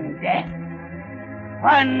 Sleeping death.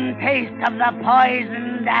 One taste of the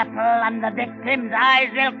poisoned apple and the victim's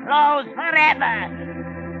eyes will close forever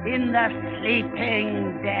in the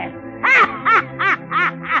sleeping death.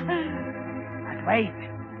 But wait,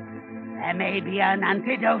 there may be an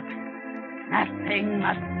antidote. Nothing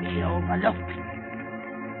must be overlooked.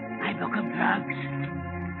 My book of drugs.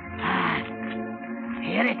 Ah,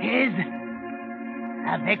 here it is.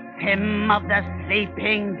 The victim of the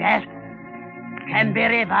sleeping death can be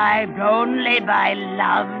revived only by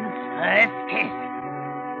love's first kiss.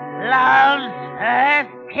 Love's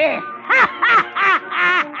first kiss.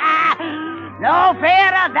 No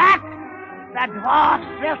fear of that. The dwarfs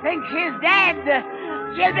will think she's dead.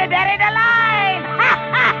 She'll be buried alive.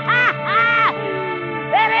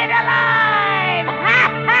 Buried alive.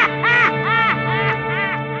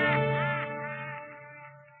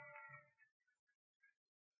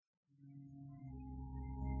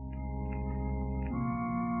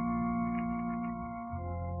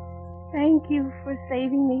 Thank you for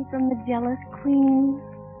saving me from the jealous queen.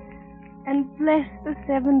 And bless the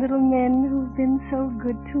 7 little men who've been so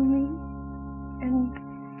good to me.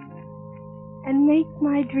 And make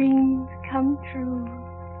my dreams come true.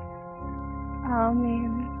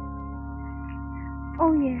 Amen.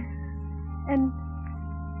 Oh, yes. And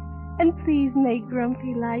please make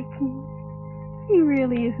Grumpy like me. He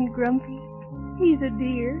really isn't grumpy. He's a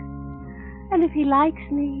dear. And if he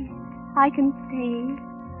likes me, I can stay.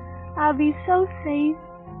 I'll be so safe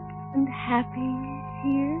and happy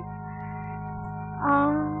here.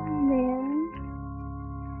 Amen.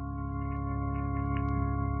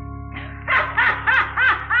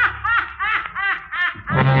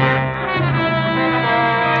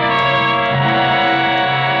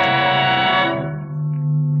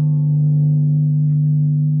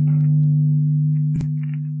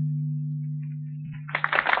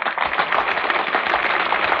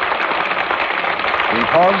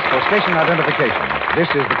 Pause for station identification. This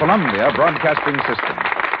is the Columbia Broadcasting System.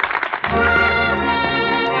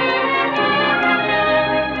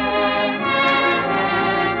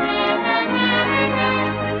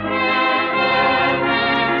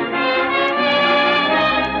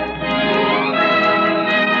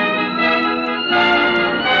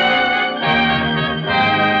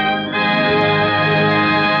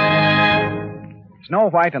 Snow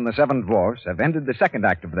White and the 7 Dwarfs have ended the second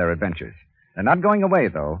act of their adventures. They're not going away,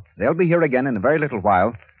 though. They'll be here again in a very little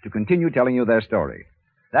while to continue telling you their story.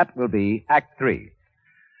 That will be Act 3.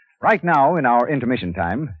 Right now, in our intermission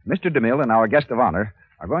time, Mr. DeMille and our guest of honor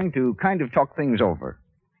are going to kind of talk things over.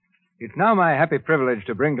 It's now my happy privilege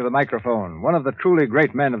to bring to the microphone one of the truly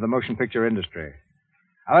great men of the motion picture industry.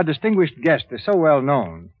 Our distinguished guest is so well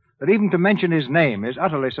known that even to mention his name is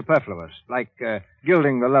utterly superfluous, like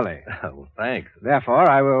gilding the lily. Well, thanks. Therefore,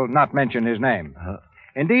 I will not mention his name.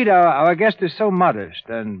 Indeed, our guest is so modest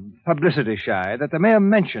and publicity shy that the mere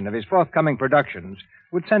mention of his forthcoming productions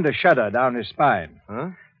would send a shudder down his spine. Huh?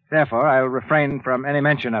 Therefore, I'll refrain from any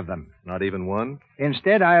mention of them. Not even one?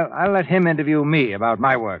 Instead, I'll let him interview me about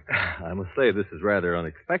my work. I must say, this is rather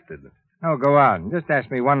unexpected. Oh, go on. Just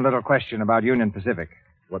ask me one little question about Union Pacific.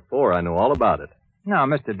 What for? I know all about it. Now,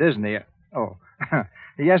 Mr. Disney... Oh,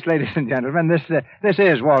 yes, ladies and gentlemen, this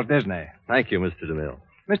is Walt Disney. Thank you, Mr. DeMille.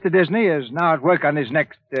 Mr. Disney is now at work on his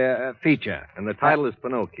next feature. And the title is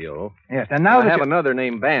Pinocchio. Yes, and now I have another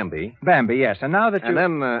named Bambi. Bambi, yes, and now that you... And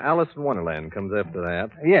then Alice in Wonderland comes after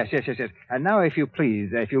that. Yes. And now, if you'll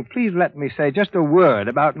please let me say just a word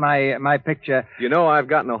about my picture... You know, I've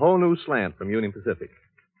gotten a whole new slant from Union Pacific.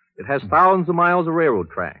 It has thousands of miles of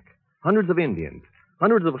railroad track, hundreds of Indians,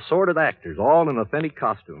 hundreds of assorted actors, all in authentic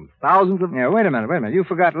costumes, thousands of... Yeah, wait a minute. You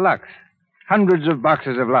forgot Lux. Hundreds of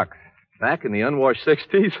boxes of Lux. Back in the unwashed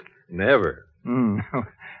 60s? Never.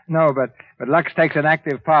 No, but Lux takes an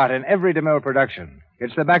active part in every DeMille production.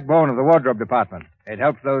 It's the backbone of the wardrobe department. It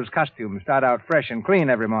helps those costumes start out fresh and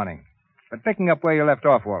clean every morning. But picking up where you left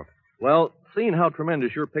off, Walt. Well, seeing how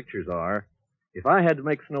tremendous your pictures are, if I had to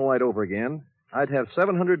make Snow White over again, I'd have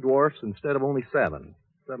 700 dwarfs instead of only 7.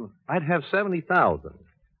 I'd have 70,000.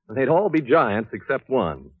 And they'd all be giants except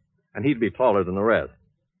one. And he'd be taller than the rest.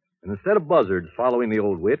 And instead of buzzards following the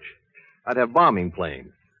old witch, I'd have bombing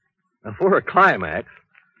planes. And for a climax,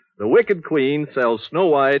 the Wicked Queen sells Snow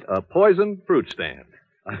White a poisoned fruit stand.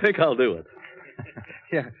 I think I'll do it.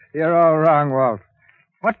 You're all wrong, Walt.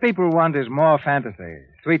 What people want is more fantasy,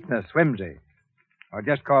 sweetness, whimsy. Or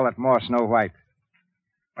just call it more Snow White.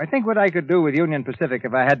 I think what I could do with Union Pacific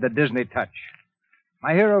if I had the Disney touch.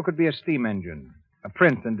 My hero could be a steam engine, a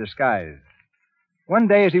prince in disguise. One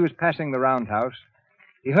day as he was passing the roundhouse,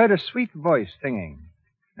 he heard a sweet voice singing.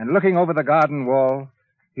 And looking over the garden wall,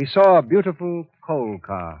 he saw a beautiful coal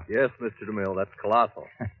car. Yes, Mr. DeMille, that's colossal.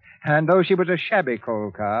 And though she was a shabby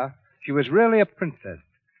coal car, she was really a princess.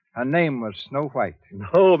 Her name was Snow White.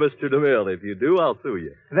 No, Mr. DeMille, if you do, I'll sue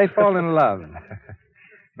you. They fall in love.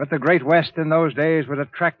 But the Great West in those days was a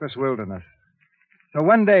trackless wilderness. So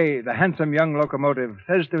one day, the handsome young locomotive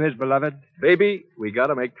says to his beloved, Baby, we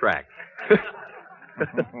gotta make tracks.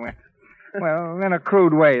 Well, in a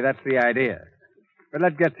crude way, that's the idea. But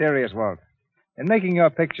let's get serious, Walt. In making your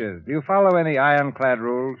pictures, do you follow any ironclad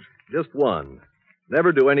rules? Just one.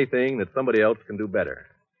 Never do anything that somebody else can do better.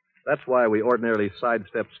 That's why we ordinarily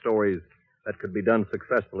sidestep stories that could be done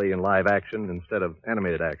successfully in live action instead of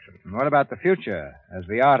animated action. And what about the future, as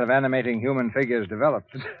the art of animating human figures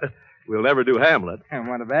develops? We'll never do Hamlet. And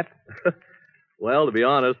want to bet? Well, to be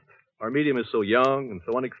honest, our medium is so young and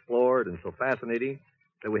so unexplored and so fascinating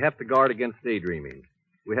that we have to guard against daydreaming.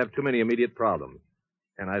 We have too many immediate problems.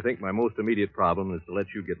 And I think my most immediate problem is to let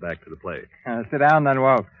you get back to the play. Sit down then,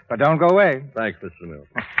 Walt. But don't go away. Thanks, Mr. Mill.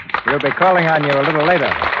 We'll be calling on you a little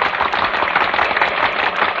later.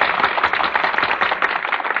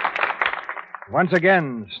 Once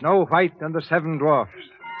again, Snow White and the Seven Dwarfs.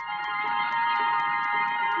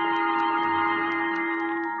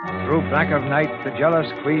 Through black of night, the jealous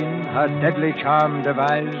queen, her deadly charm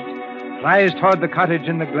devised, flies toward the cottage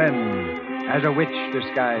in the glen as a witch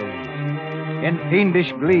disguised. In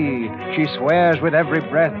fiendish glee, she swears with every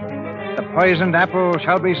breath, the poisoned apple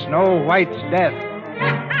shall be Snow White's death.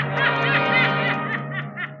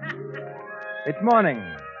 It's morning.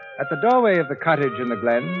 At the doorway of the cottage in the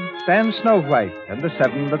glen stand Snow White and the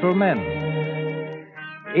 7 little men.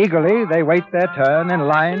 Eagerly, they wait their turn in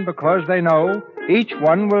line because they know each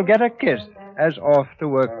one will get a kiss as off to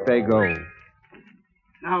work they go.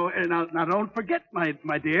 Now, don't forget,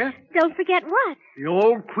 my dear. Don't forget what? The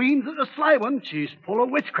old queen's a sly one. She's full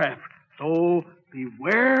of witchcraft. So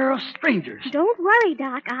beware of strangers. Don't worry,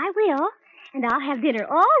 Doc. I will. And I'll have dinner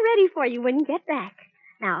all ready for you when you get back.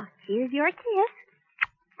 Now, here's your kiss.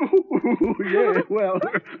 Yeah, well,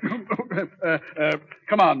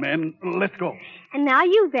 come on, men. Let's go. And now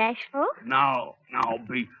you, Bashful. Now,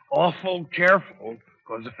 be awful careful,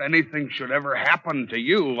 because if anything should ever happen to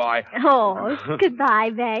you, Oh, goodbye,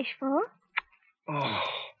 Bashful. Oh,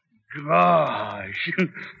 gosh.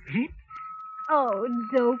 Oh,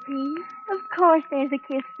 Dopey. Of course there's a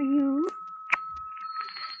kiss for you.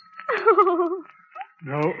 Oh.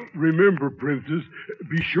 Now, remember, Princess,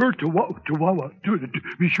 be sure to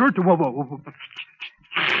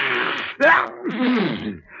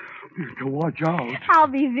to watch out. I'll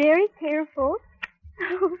be very careful.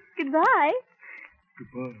 Oh, goodbye.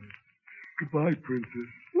 Goodbye, Princess.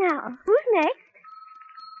 Now, who's next?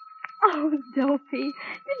 Oh, Dopey,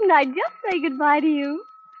 didn't I just say goodbye to you?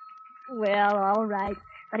 Well, all right,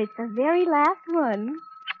 but it's the very last one.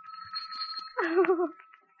 Oh.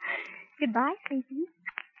 Goodbye, Sleepy.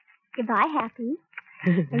 Goodbye, Happy.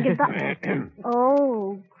 And goodbye.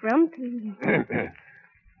 Oh, Grumpy.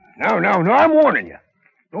 No, I'm warning you.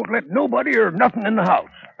 Don't let nobody or nothing in the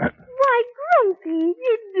house. Why, Grumpy,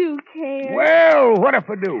 you do care. Well, what if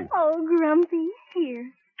I do? Oh, Grumpy,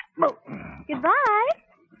 here. Oh. Goodbye.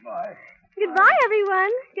 Bye. Goodbye,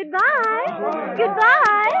 everyone. Goodbye.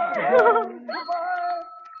 Goodbye.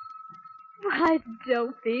 Why,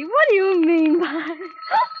 Dopey, what do you mean by...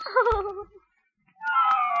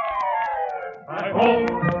 Hi-ho,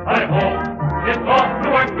 hi-ho, it's off to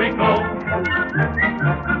work we go.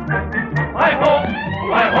 Hi-ho,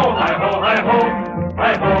 hi-ho, hi-ho, hi-ho,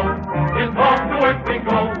 hi-ho, it's off to work we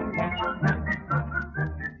go.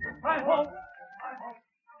 Hi-ho, hi-ho.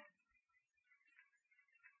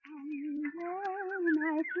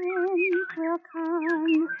 My friends will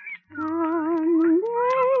come, someday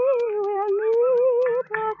we'll meet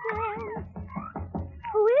again.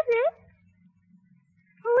 Who is it?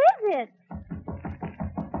 Who is it?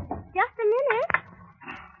 Just a minute.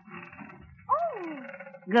 Oh.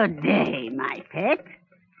 Good day, my pet.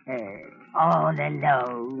 All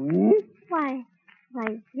alone? Why,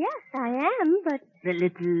 Why, yes, I am, but... The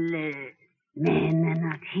little men are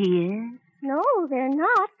not here? No, they're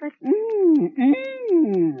not, but...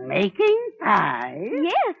 Making pies?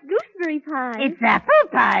 Yes, gooseberry pies. It's apple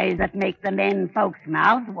pies that make the men folks'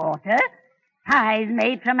 mouths water. Pies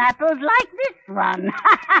made from apples like this one.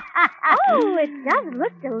 Oh, it does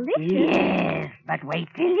look delicious. Yes, but wait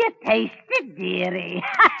till you taste it, dearie.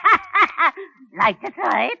 Like to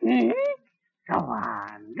try it? Go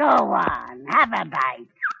on. Have a bite.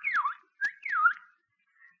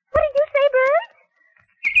 What did you say, Bert?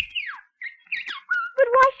 But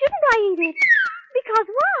why shouldn't I eat it? Because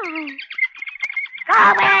why? Go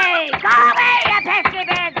away, you pesky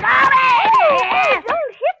bird! Go away! Oh,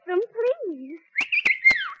 don't hit them, please.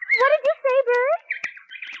 What did you say, Bert?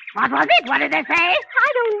 What was it? What did they say? I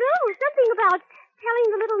don't know. Something about telling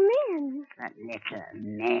the little men. The little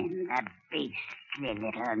men, the beastly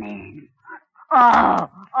little men. Oh,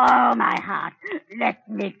 my heart. Let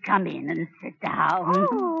me come in and sit down.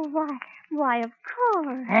 Oh, why, of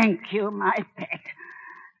course. Thank you, my pet.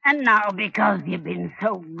 And now, because you've been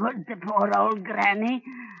so good to poor old Granny,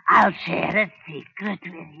 I'll share a secret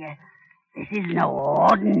with you. This is no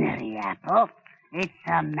ordinary apple. It's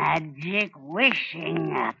a magic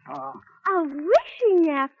wishing apple. A wishing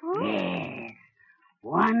apple? Yes.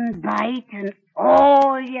 One bite and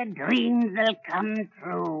all your dreams will come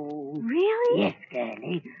true. Really? Yes,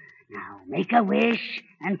 girlie. Now, make a wish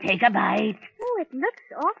and take a bite. Oh, it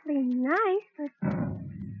looks awfully nice, but...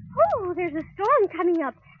 Oh, there's a storm coming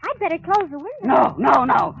up. I'd better close the window.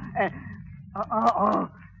 No.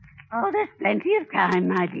 There's plenty of time,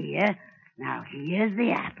 my dear. Now, here's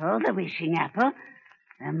the apple, the wishing apple.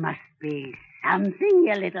 There must be something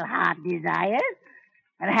your little heart desires.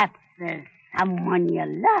 Perhaps there's someone you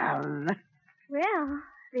love. Well,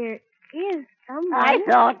 there is someone. I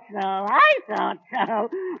thought so.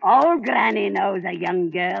 Old Granny knows a young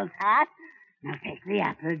girl's heart. Now take the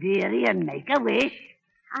apple, dearie, and make a wish.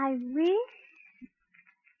 I wish.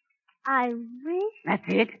 That's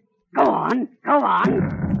it. Go on.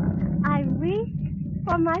 I wish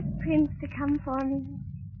for my prince to come for me.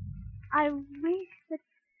 I wish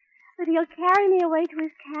that he'll carry me away to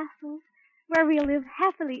his castle, where we'll live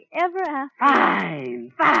happily ever after.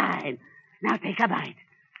 Fine. Now take a bite.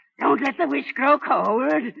 Don't let the wish grow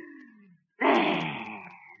cold. There.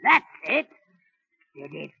 That's it.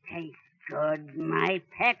 Did it taste good, my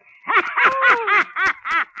pet?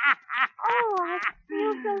 Oh, I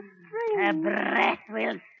feel so free. Her breath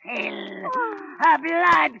will fill. Her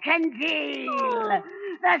blood congeal.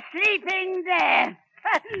 The sleeping death.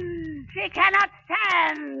 She cannot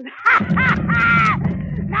stand.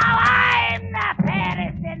 Now I'm the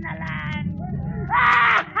fairest in the land.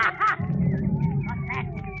 What's that?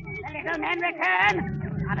 The little men return.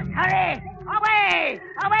 Now let's hurry.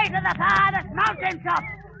 Away to the farthest mountain top.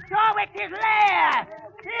 Show witch's lair.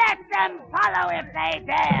 Let them follow if they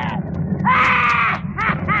dare.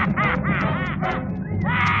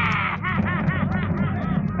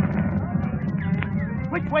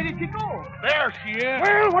 Which way did she go? There she is.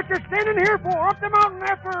 Well, what you standing here for? Up the mountain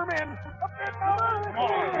after her, men. Up that mountain. Come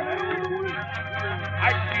on.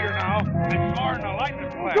 I see her now. It's Lauren, a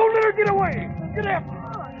lightning flash. Don't let her get away. Get after her.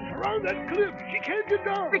 Around that cliff. She can't get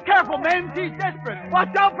down. Be careful, men. She's desperate.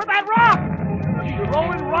 Watch out for that rock. She's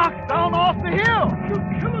throwing rocks down off the hill. She'll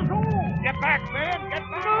kill us all. Get back, man. Get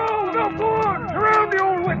back. No, go on. Surround the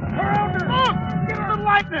old witch. Surround her. Look. Get the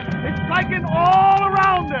lightning. It's striking all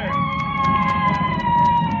around her.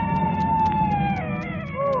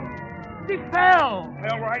 She fell.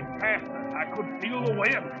 Fell right past us. I could feel the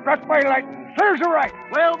wind. Struck by lightning. Serves her right.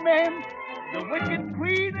 Well, men, the wicked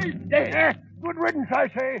queen is dead. Good riddance, I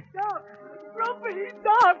say. Doc, Grumpy,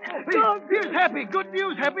 Doc. Here's Happy. Good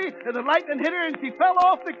news, Happy. The lightning hit her and she fell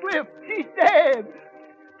off the cliff. She's dead.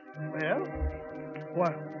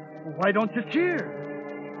 Well, why don't you cheer?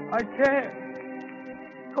 I can't.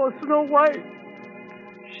 'Cause Snow White,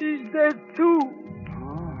 she's dead too.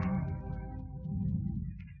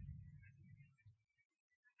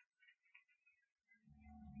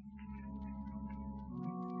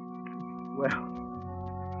 Well,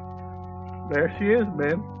 there she is,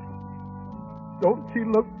 man. Don't she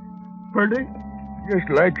look pretty? Just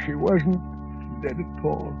like she wasn't dead at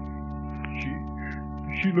all.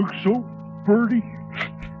 She looks so pretty.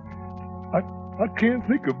 I can't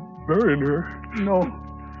think of burying her. No,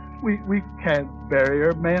 we can't bury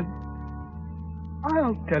her, man.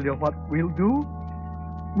 I'll tell you what we'll do.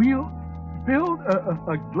 We'll build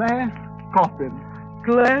a glass coffin.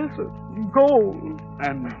 Glass of gold.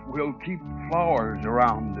 And we'll keep flowers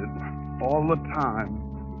around it all the time.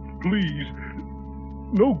 Please,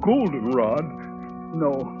 no goldenrod.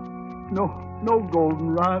 No, No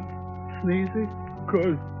goldenrod, Sneezy.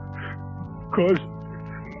 Cause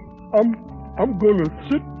I'm gonna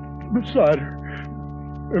sit beside her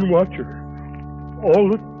and watch her all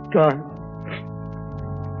the time.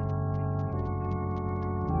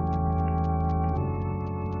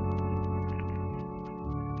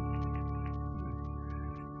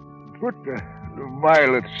 Put the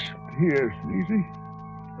violets here, Sneezy.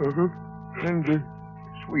 And the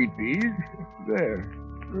sweet peas there.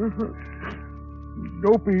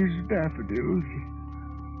 Dopey's daffodils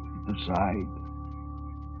beside.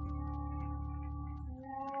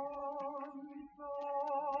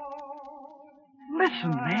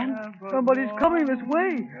 Listen, man. Somebody's coming this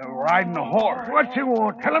way. Riding a horse. What's he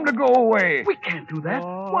want? Tell him to go away. We can't do that.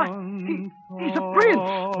 What? He's a prince.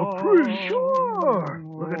 A prince? Sure.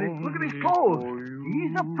 Look at his clothes.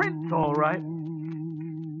 He's a prince, all right.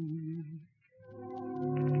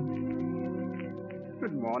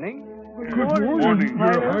 Good morning. Good morning,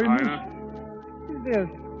 Your Highness. Is there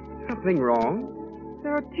something wrong?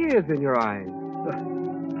 There are tears in your eyes.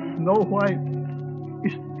 Snow White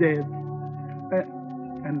is dead.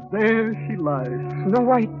 And there she lies. Snow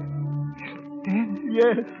White is dead?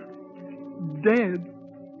 Yes, dead.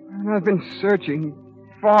 And I've been searching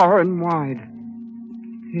far and wide.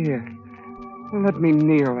 Here, let me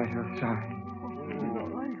kneel at her side.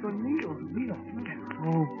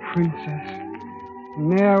 Oh, princess,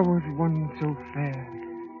 ne'er was one so fair,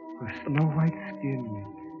 with snow-white skin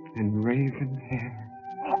and raven hair.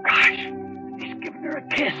 Oh, gosh. He's giving her a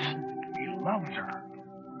kiss. He loves her.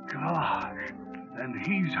 Gosh. And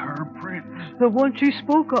he's her prince. The one she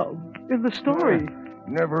spoke of in the story.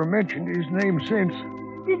 Never mentioned his name since.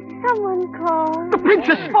 Did someone call? The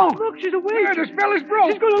princess spoke. Look, she's awake. Yeah, the spell is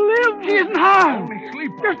broke. She's going to live. She isn't harmed. Only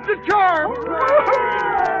sleep. Just a charm.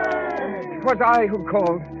 It was I who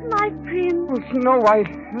called. My prince. Oh, Snow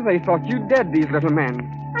White, they thought you dead, these little men.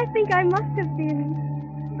 I think I must have been.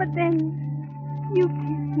 But then, you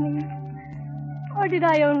kissed me. Or did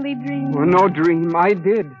I only dream? Oh, no dream, I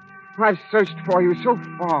did. I've searched for you so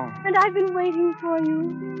far. And I've been waiting for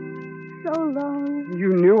you so long.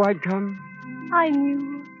 You knew I'd come? I knew.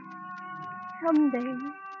 Someday.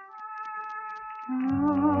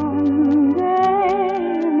 Someday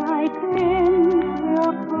my prince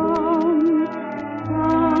will come.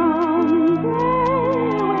 Someday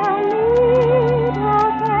we'll meet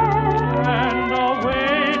again. And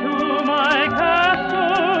away to my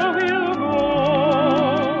castle we'll go,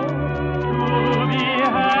 to be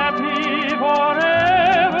happy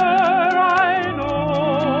forever, I know.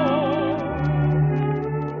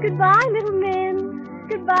 Goodbye, little men.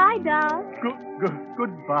 Goodbye, Doc.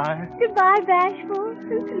 Goodbye. Goodbye, Bashful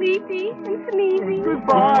and Sleepy and Sneezy.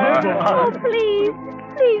 Goodbye. Oh, please.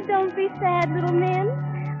 Please don't be sad, little men.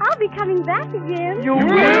 I'll be coming back again. You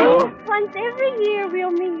will? Once every year we'll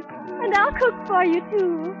meet. And I'll cook for you,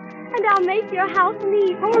 too. And I'll make your house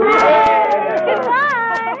neat. Goodbye.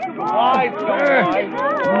 Goodbye,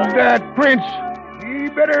 Goodbye. That prince, he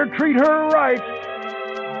better treat her right.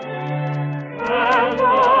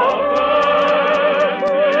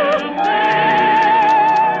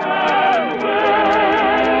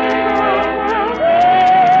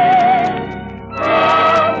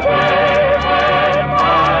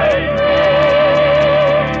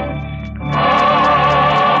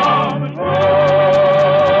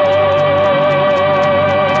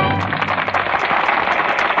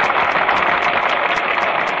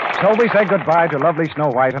 So we say goodbye to lovely Snow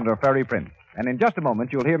White and her fairy prince. And in just a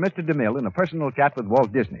moment, you'll hear Mr. DeMille in a personal chat with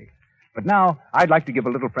Walt Disney. But now, I'd like to give a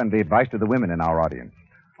little friendly advice to the women in our audience.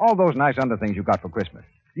 All those nice underthings you got for Christmas,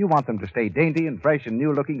 you want them to stay dainty and fresh and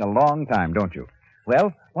new-looking a long time, don't you?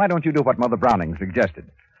 Well, why don't you do what Mother Browning suggested?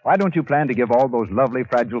 Why don't you plan to give all those lovely,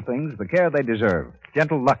 fragile things the care they deserve?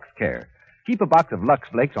 Gentle Lux Care. Keep a box of Lux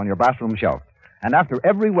Flakes on your bathroom shelf. And after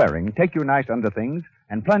every wearing, take your nice underthings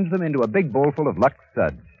and plunge them into a big bowl full of Lux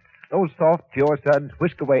Suds. Those soft, pure suds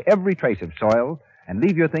whisk away every trace of soil and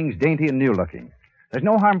leave your things dainty and new-looking. There's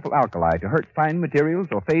no harmful alkali to hurt fine materials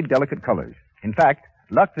or fade delicate colors. In fact,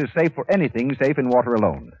 Lux is safe for anything safe in water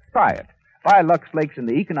alone. Try it. Buy Lux Flakes in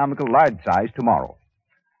the economical large size tomorrow.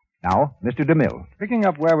 Now, Mr. DeMille. Picking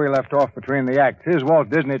up where we left off between the acts, here's Walt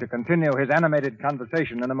Disney to continue his animated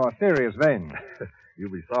conversation in a more serious vein.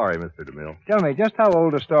 You'll be sorry, Mr. DeMille. Tell me, just how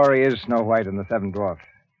old a story is Snow White and the Seven Dwarfs?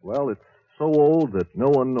 Well, it's so old that no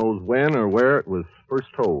one knows when or where it was first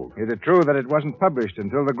told. Is it true that it wasn't published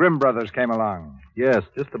until the Grimm brothers came along? Yes,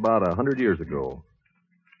 just about 100 years ago.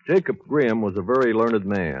 Jacob Grimm was a very learned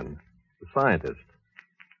man, a scientist.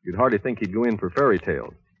 You'd hardly think he'd go in for fairy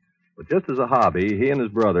tales. But just as a hobby, he and his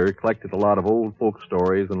brother collected a lot of old folk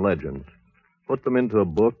stories and legends. put them into a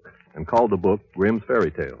book, and called the book Grimm's Fairy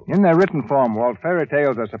Tales. In their written form, Walt, fairy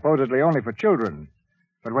tales are supposedly only for children.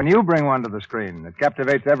 But when you bring one to the screen, it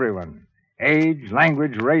captivates everyone. Age,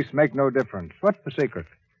 language, race make no difference. What's the secret?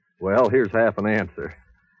 Well, here's half an answer.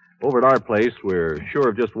 Over at our place, we're sure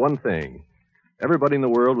of just one thing. Everybody in the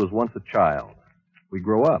world was once a child. We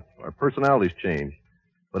grow up. Our personalities change.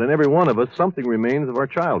 But in every one of us, something remains of our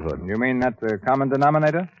childhood. You mean that's the common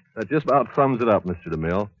denominator? That just about sums it up, Mr.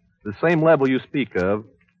 DeMille. The same level you speak of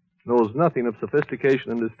knows nothing of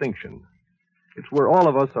sophistication and distinction. It's where all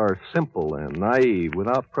of us are simple and naive,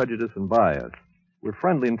 without prejudice and bias. We're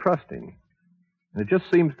friendly and trusting. And it just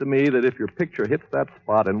seems to me that if your picture hits that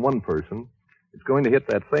spot in one person, it's going to hit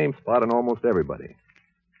that same spot in almost everybody.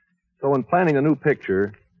 So in planning a new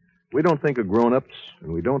picture, we don't think of grown-ups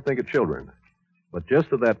and we don't think of children, but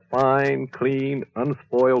just of that fine, clean,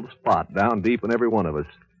 unspoiled spot down deep in every one of us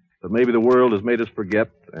that maybe the world has made us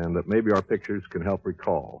forget and that maybe our pictures can help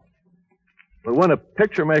recall. But when a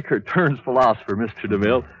picture maker turns philosopher, Mr.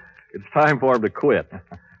 DeMille, it's time for him to quit.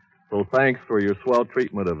 So thanks for your swell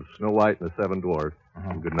treatment of Snow White and the Seven Dwarfs.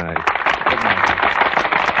 And good night. Good night.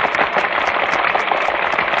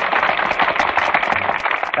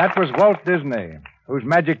 That was Walt Disney, whose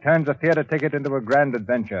magic turns a theater ticket into a grand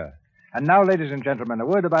adventure. And now, ladies and gentlemen, a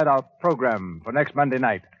word about our program for next Monday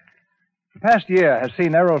night. The past year has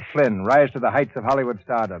seen Errol Flynn rise to the heights of Hollywood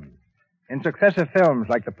stardom. In successive films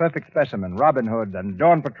like The Perfect Specimen, Robin Hood, and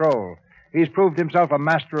Dawn Patrol, he's proved himself a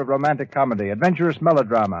master of romantic comedy, adventurous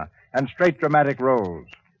melodrama, and straight dramatic roles.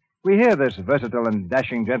 We hear this versatile and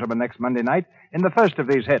dashing gentleman next Monday night in the first of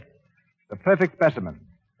these hits, The Perfect Specimen.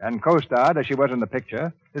 And co-starred, as she was in the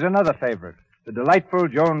picture, is another favorite, the delightful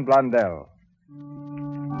Joan Blondell.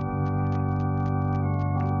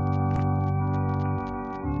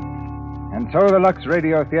 And so the Lux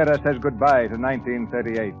Radio Theater says goodbye to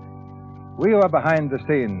 1938. We who are behind the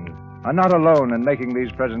scenes are not alone in making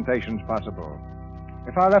these presentations possible.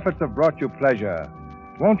 If our efforts have brought you pleasure,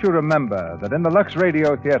 won't you remember that in the Lux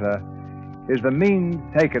Radio Theater is the means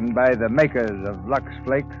taken by the makers of Lux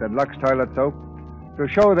Flakes and Lux Toilet Soap to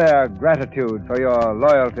show their gratitude for your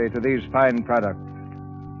loyalty to these fine products.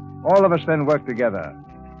 All of us then work together.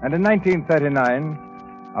 And in 1939,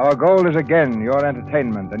 our goal is again your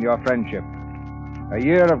entertainment and your friendship. A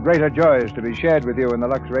year of greater joys to be shared with you in the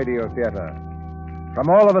Lux Radio Theater. From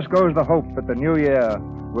all of us goes the hope that the new year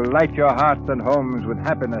will light your hearts and homes with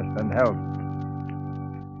happiness and health.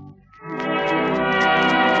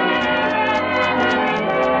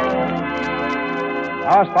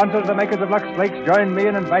 Our sponsors, the makers of Lux Flakes, join me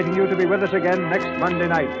in inviting you to be with us again next Monday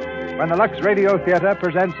night when the Lux Radio Theater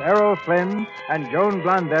presents Errol Flynn and Joan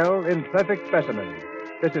Blondell in Perfect Specimen.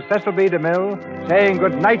 This is Cecil B. DeMille saying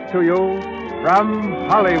good night to you from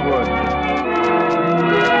Hollywood.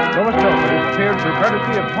 Louis Silvers appeared through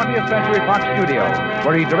courtesy of 20th Century Fox Studio,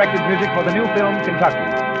 where he directed music for the new film Kentucky.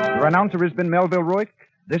 Your announcer has been Melville Ruick.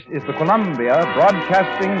 This is the Columbia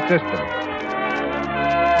Broadcasting System.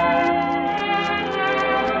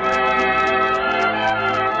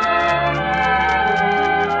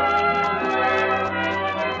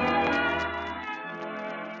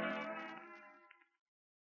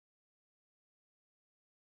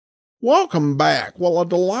 Welcome back. Well, a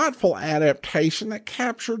delightful adaptation that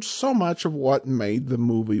captured so much of what made the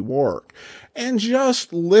movie work. And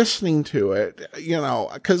just listening to it, you know,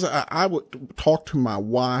 because I would talk to my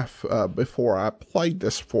wife before I played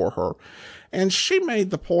this for her, and she made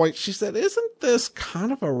the point, she said, isn't this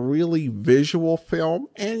kind of a really visual film?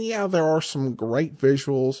 And yeah, there are some great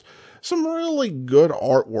visuals, some really good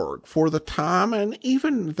artwork for the time, and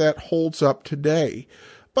even that holds up today.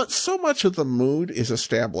 But so much of the mood is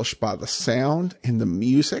established by the sound and the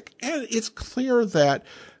music, and it's clear that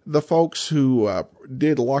the folks who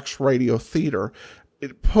did Lux Radio Theater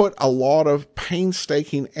put a lot of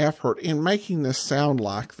painstaking effort in making this sound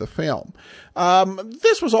like the film.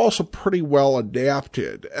 This was also pretty well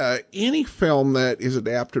adapted. Any film that is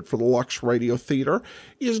adapted for the Lux Radio Theater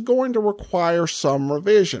is going to require some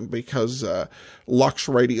revision because Lux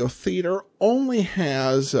Radio Theater only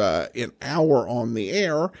has an hour on the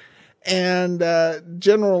air, and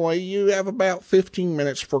generally you have about 15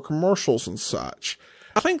 minutes for commercials and such.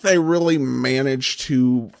 I think they really managed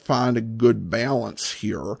to find a good balance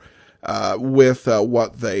here with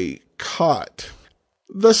what they cut.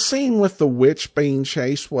 The scene with the witch being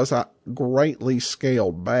chased was greatly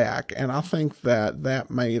scaled back, and I think that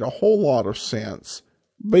made a whole lot of sense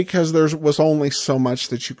because there was only so much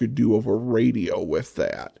that you could do over radio with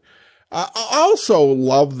that. I also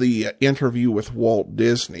love the interview with Walt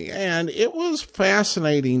Disney, and it was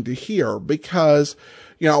fascinating to hear because,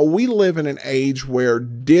 You know, we live in an age where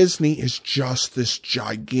Disney is just this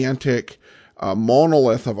gigantic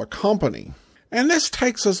monolith of a company. And this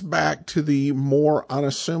takes us back to the more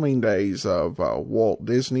unassuming days of Walt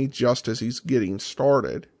Disney, just as he's getting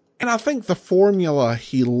started. And I think the formula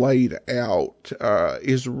he laid out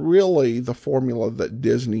is really the formula that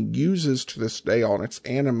Disney uses to this day on its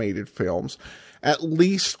animated films, at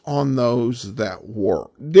least on those that work.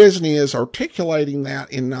 Disney is articulating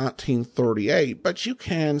that in 1938, but you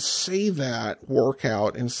can see that work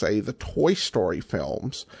out in, say, the Toy Story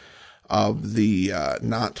films of the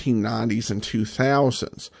 1990s and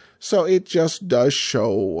 2000s. So it just does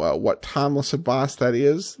show what timeless advice that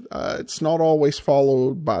is. It's not always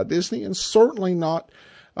followed by Disney, and certainly not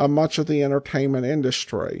much of the entertainment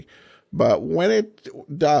industry. But when it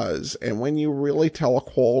does, and when you really tell a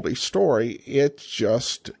quality story, it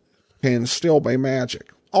just can still be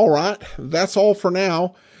magic. All right, that's all for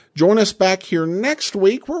now. Join us back here next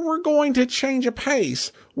week where we're going to change a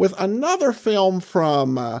pace with another film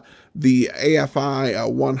from the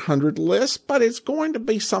AFI 100 list, but it's going to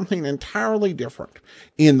be something entirely different.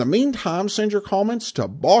 In the meantime, send your comments to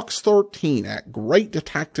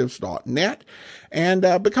box13@greatdetectives.net and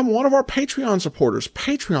become one of our Patreon supporters,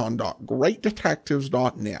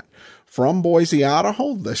 patreon.greatdetectives.net. From Boise,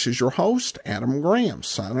 Idaho, this is your host, Adam Graham,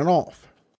 signing off.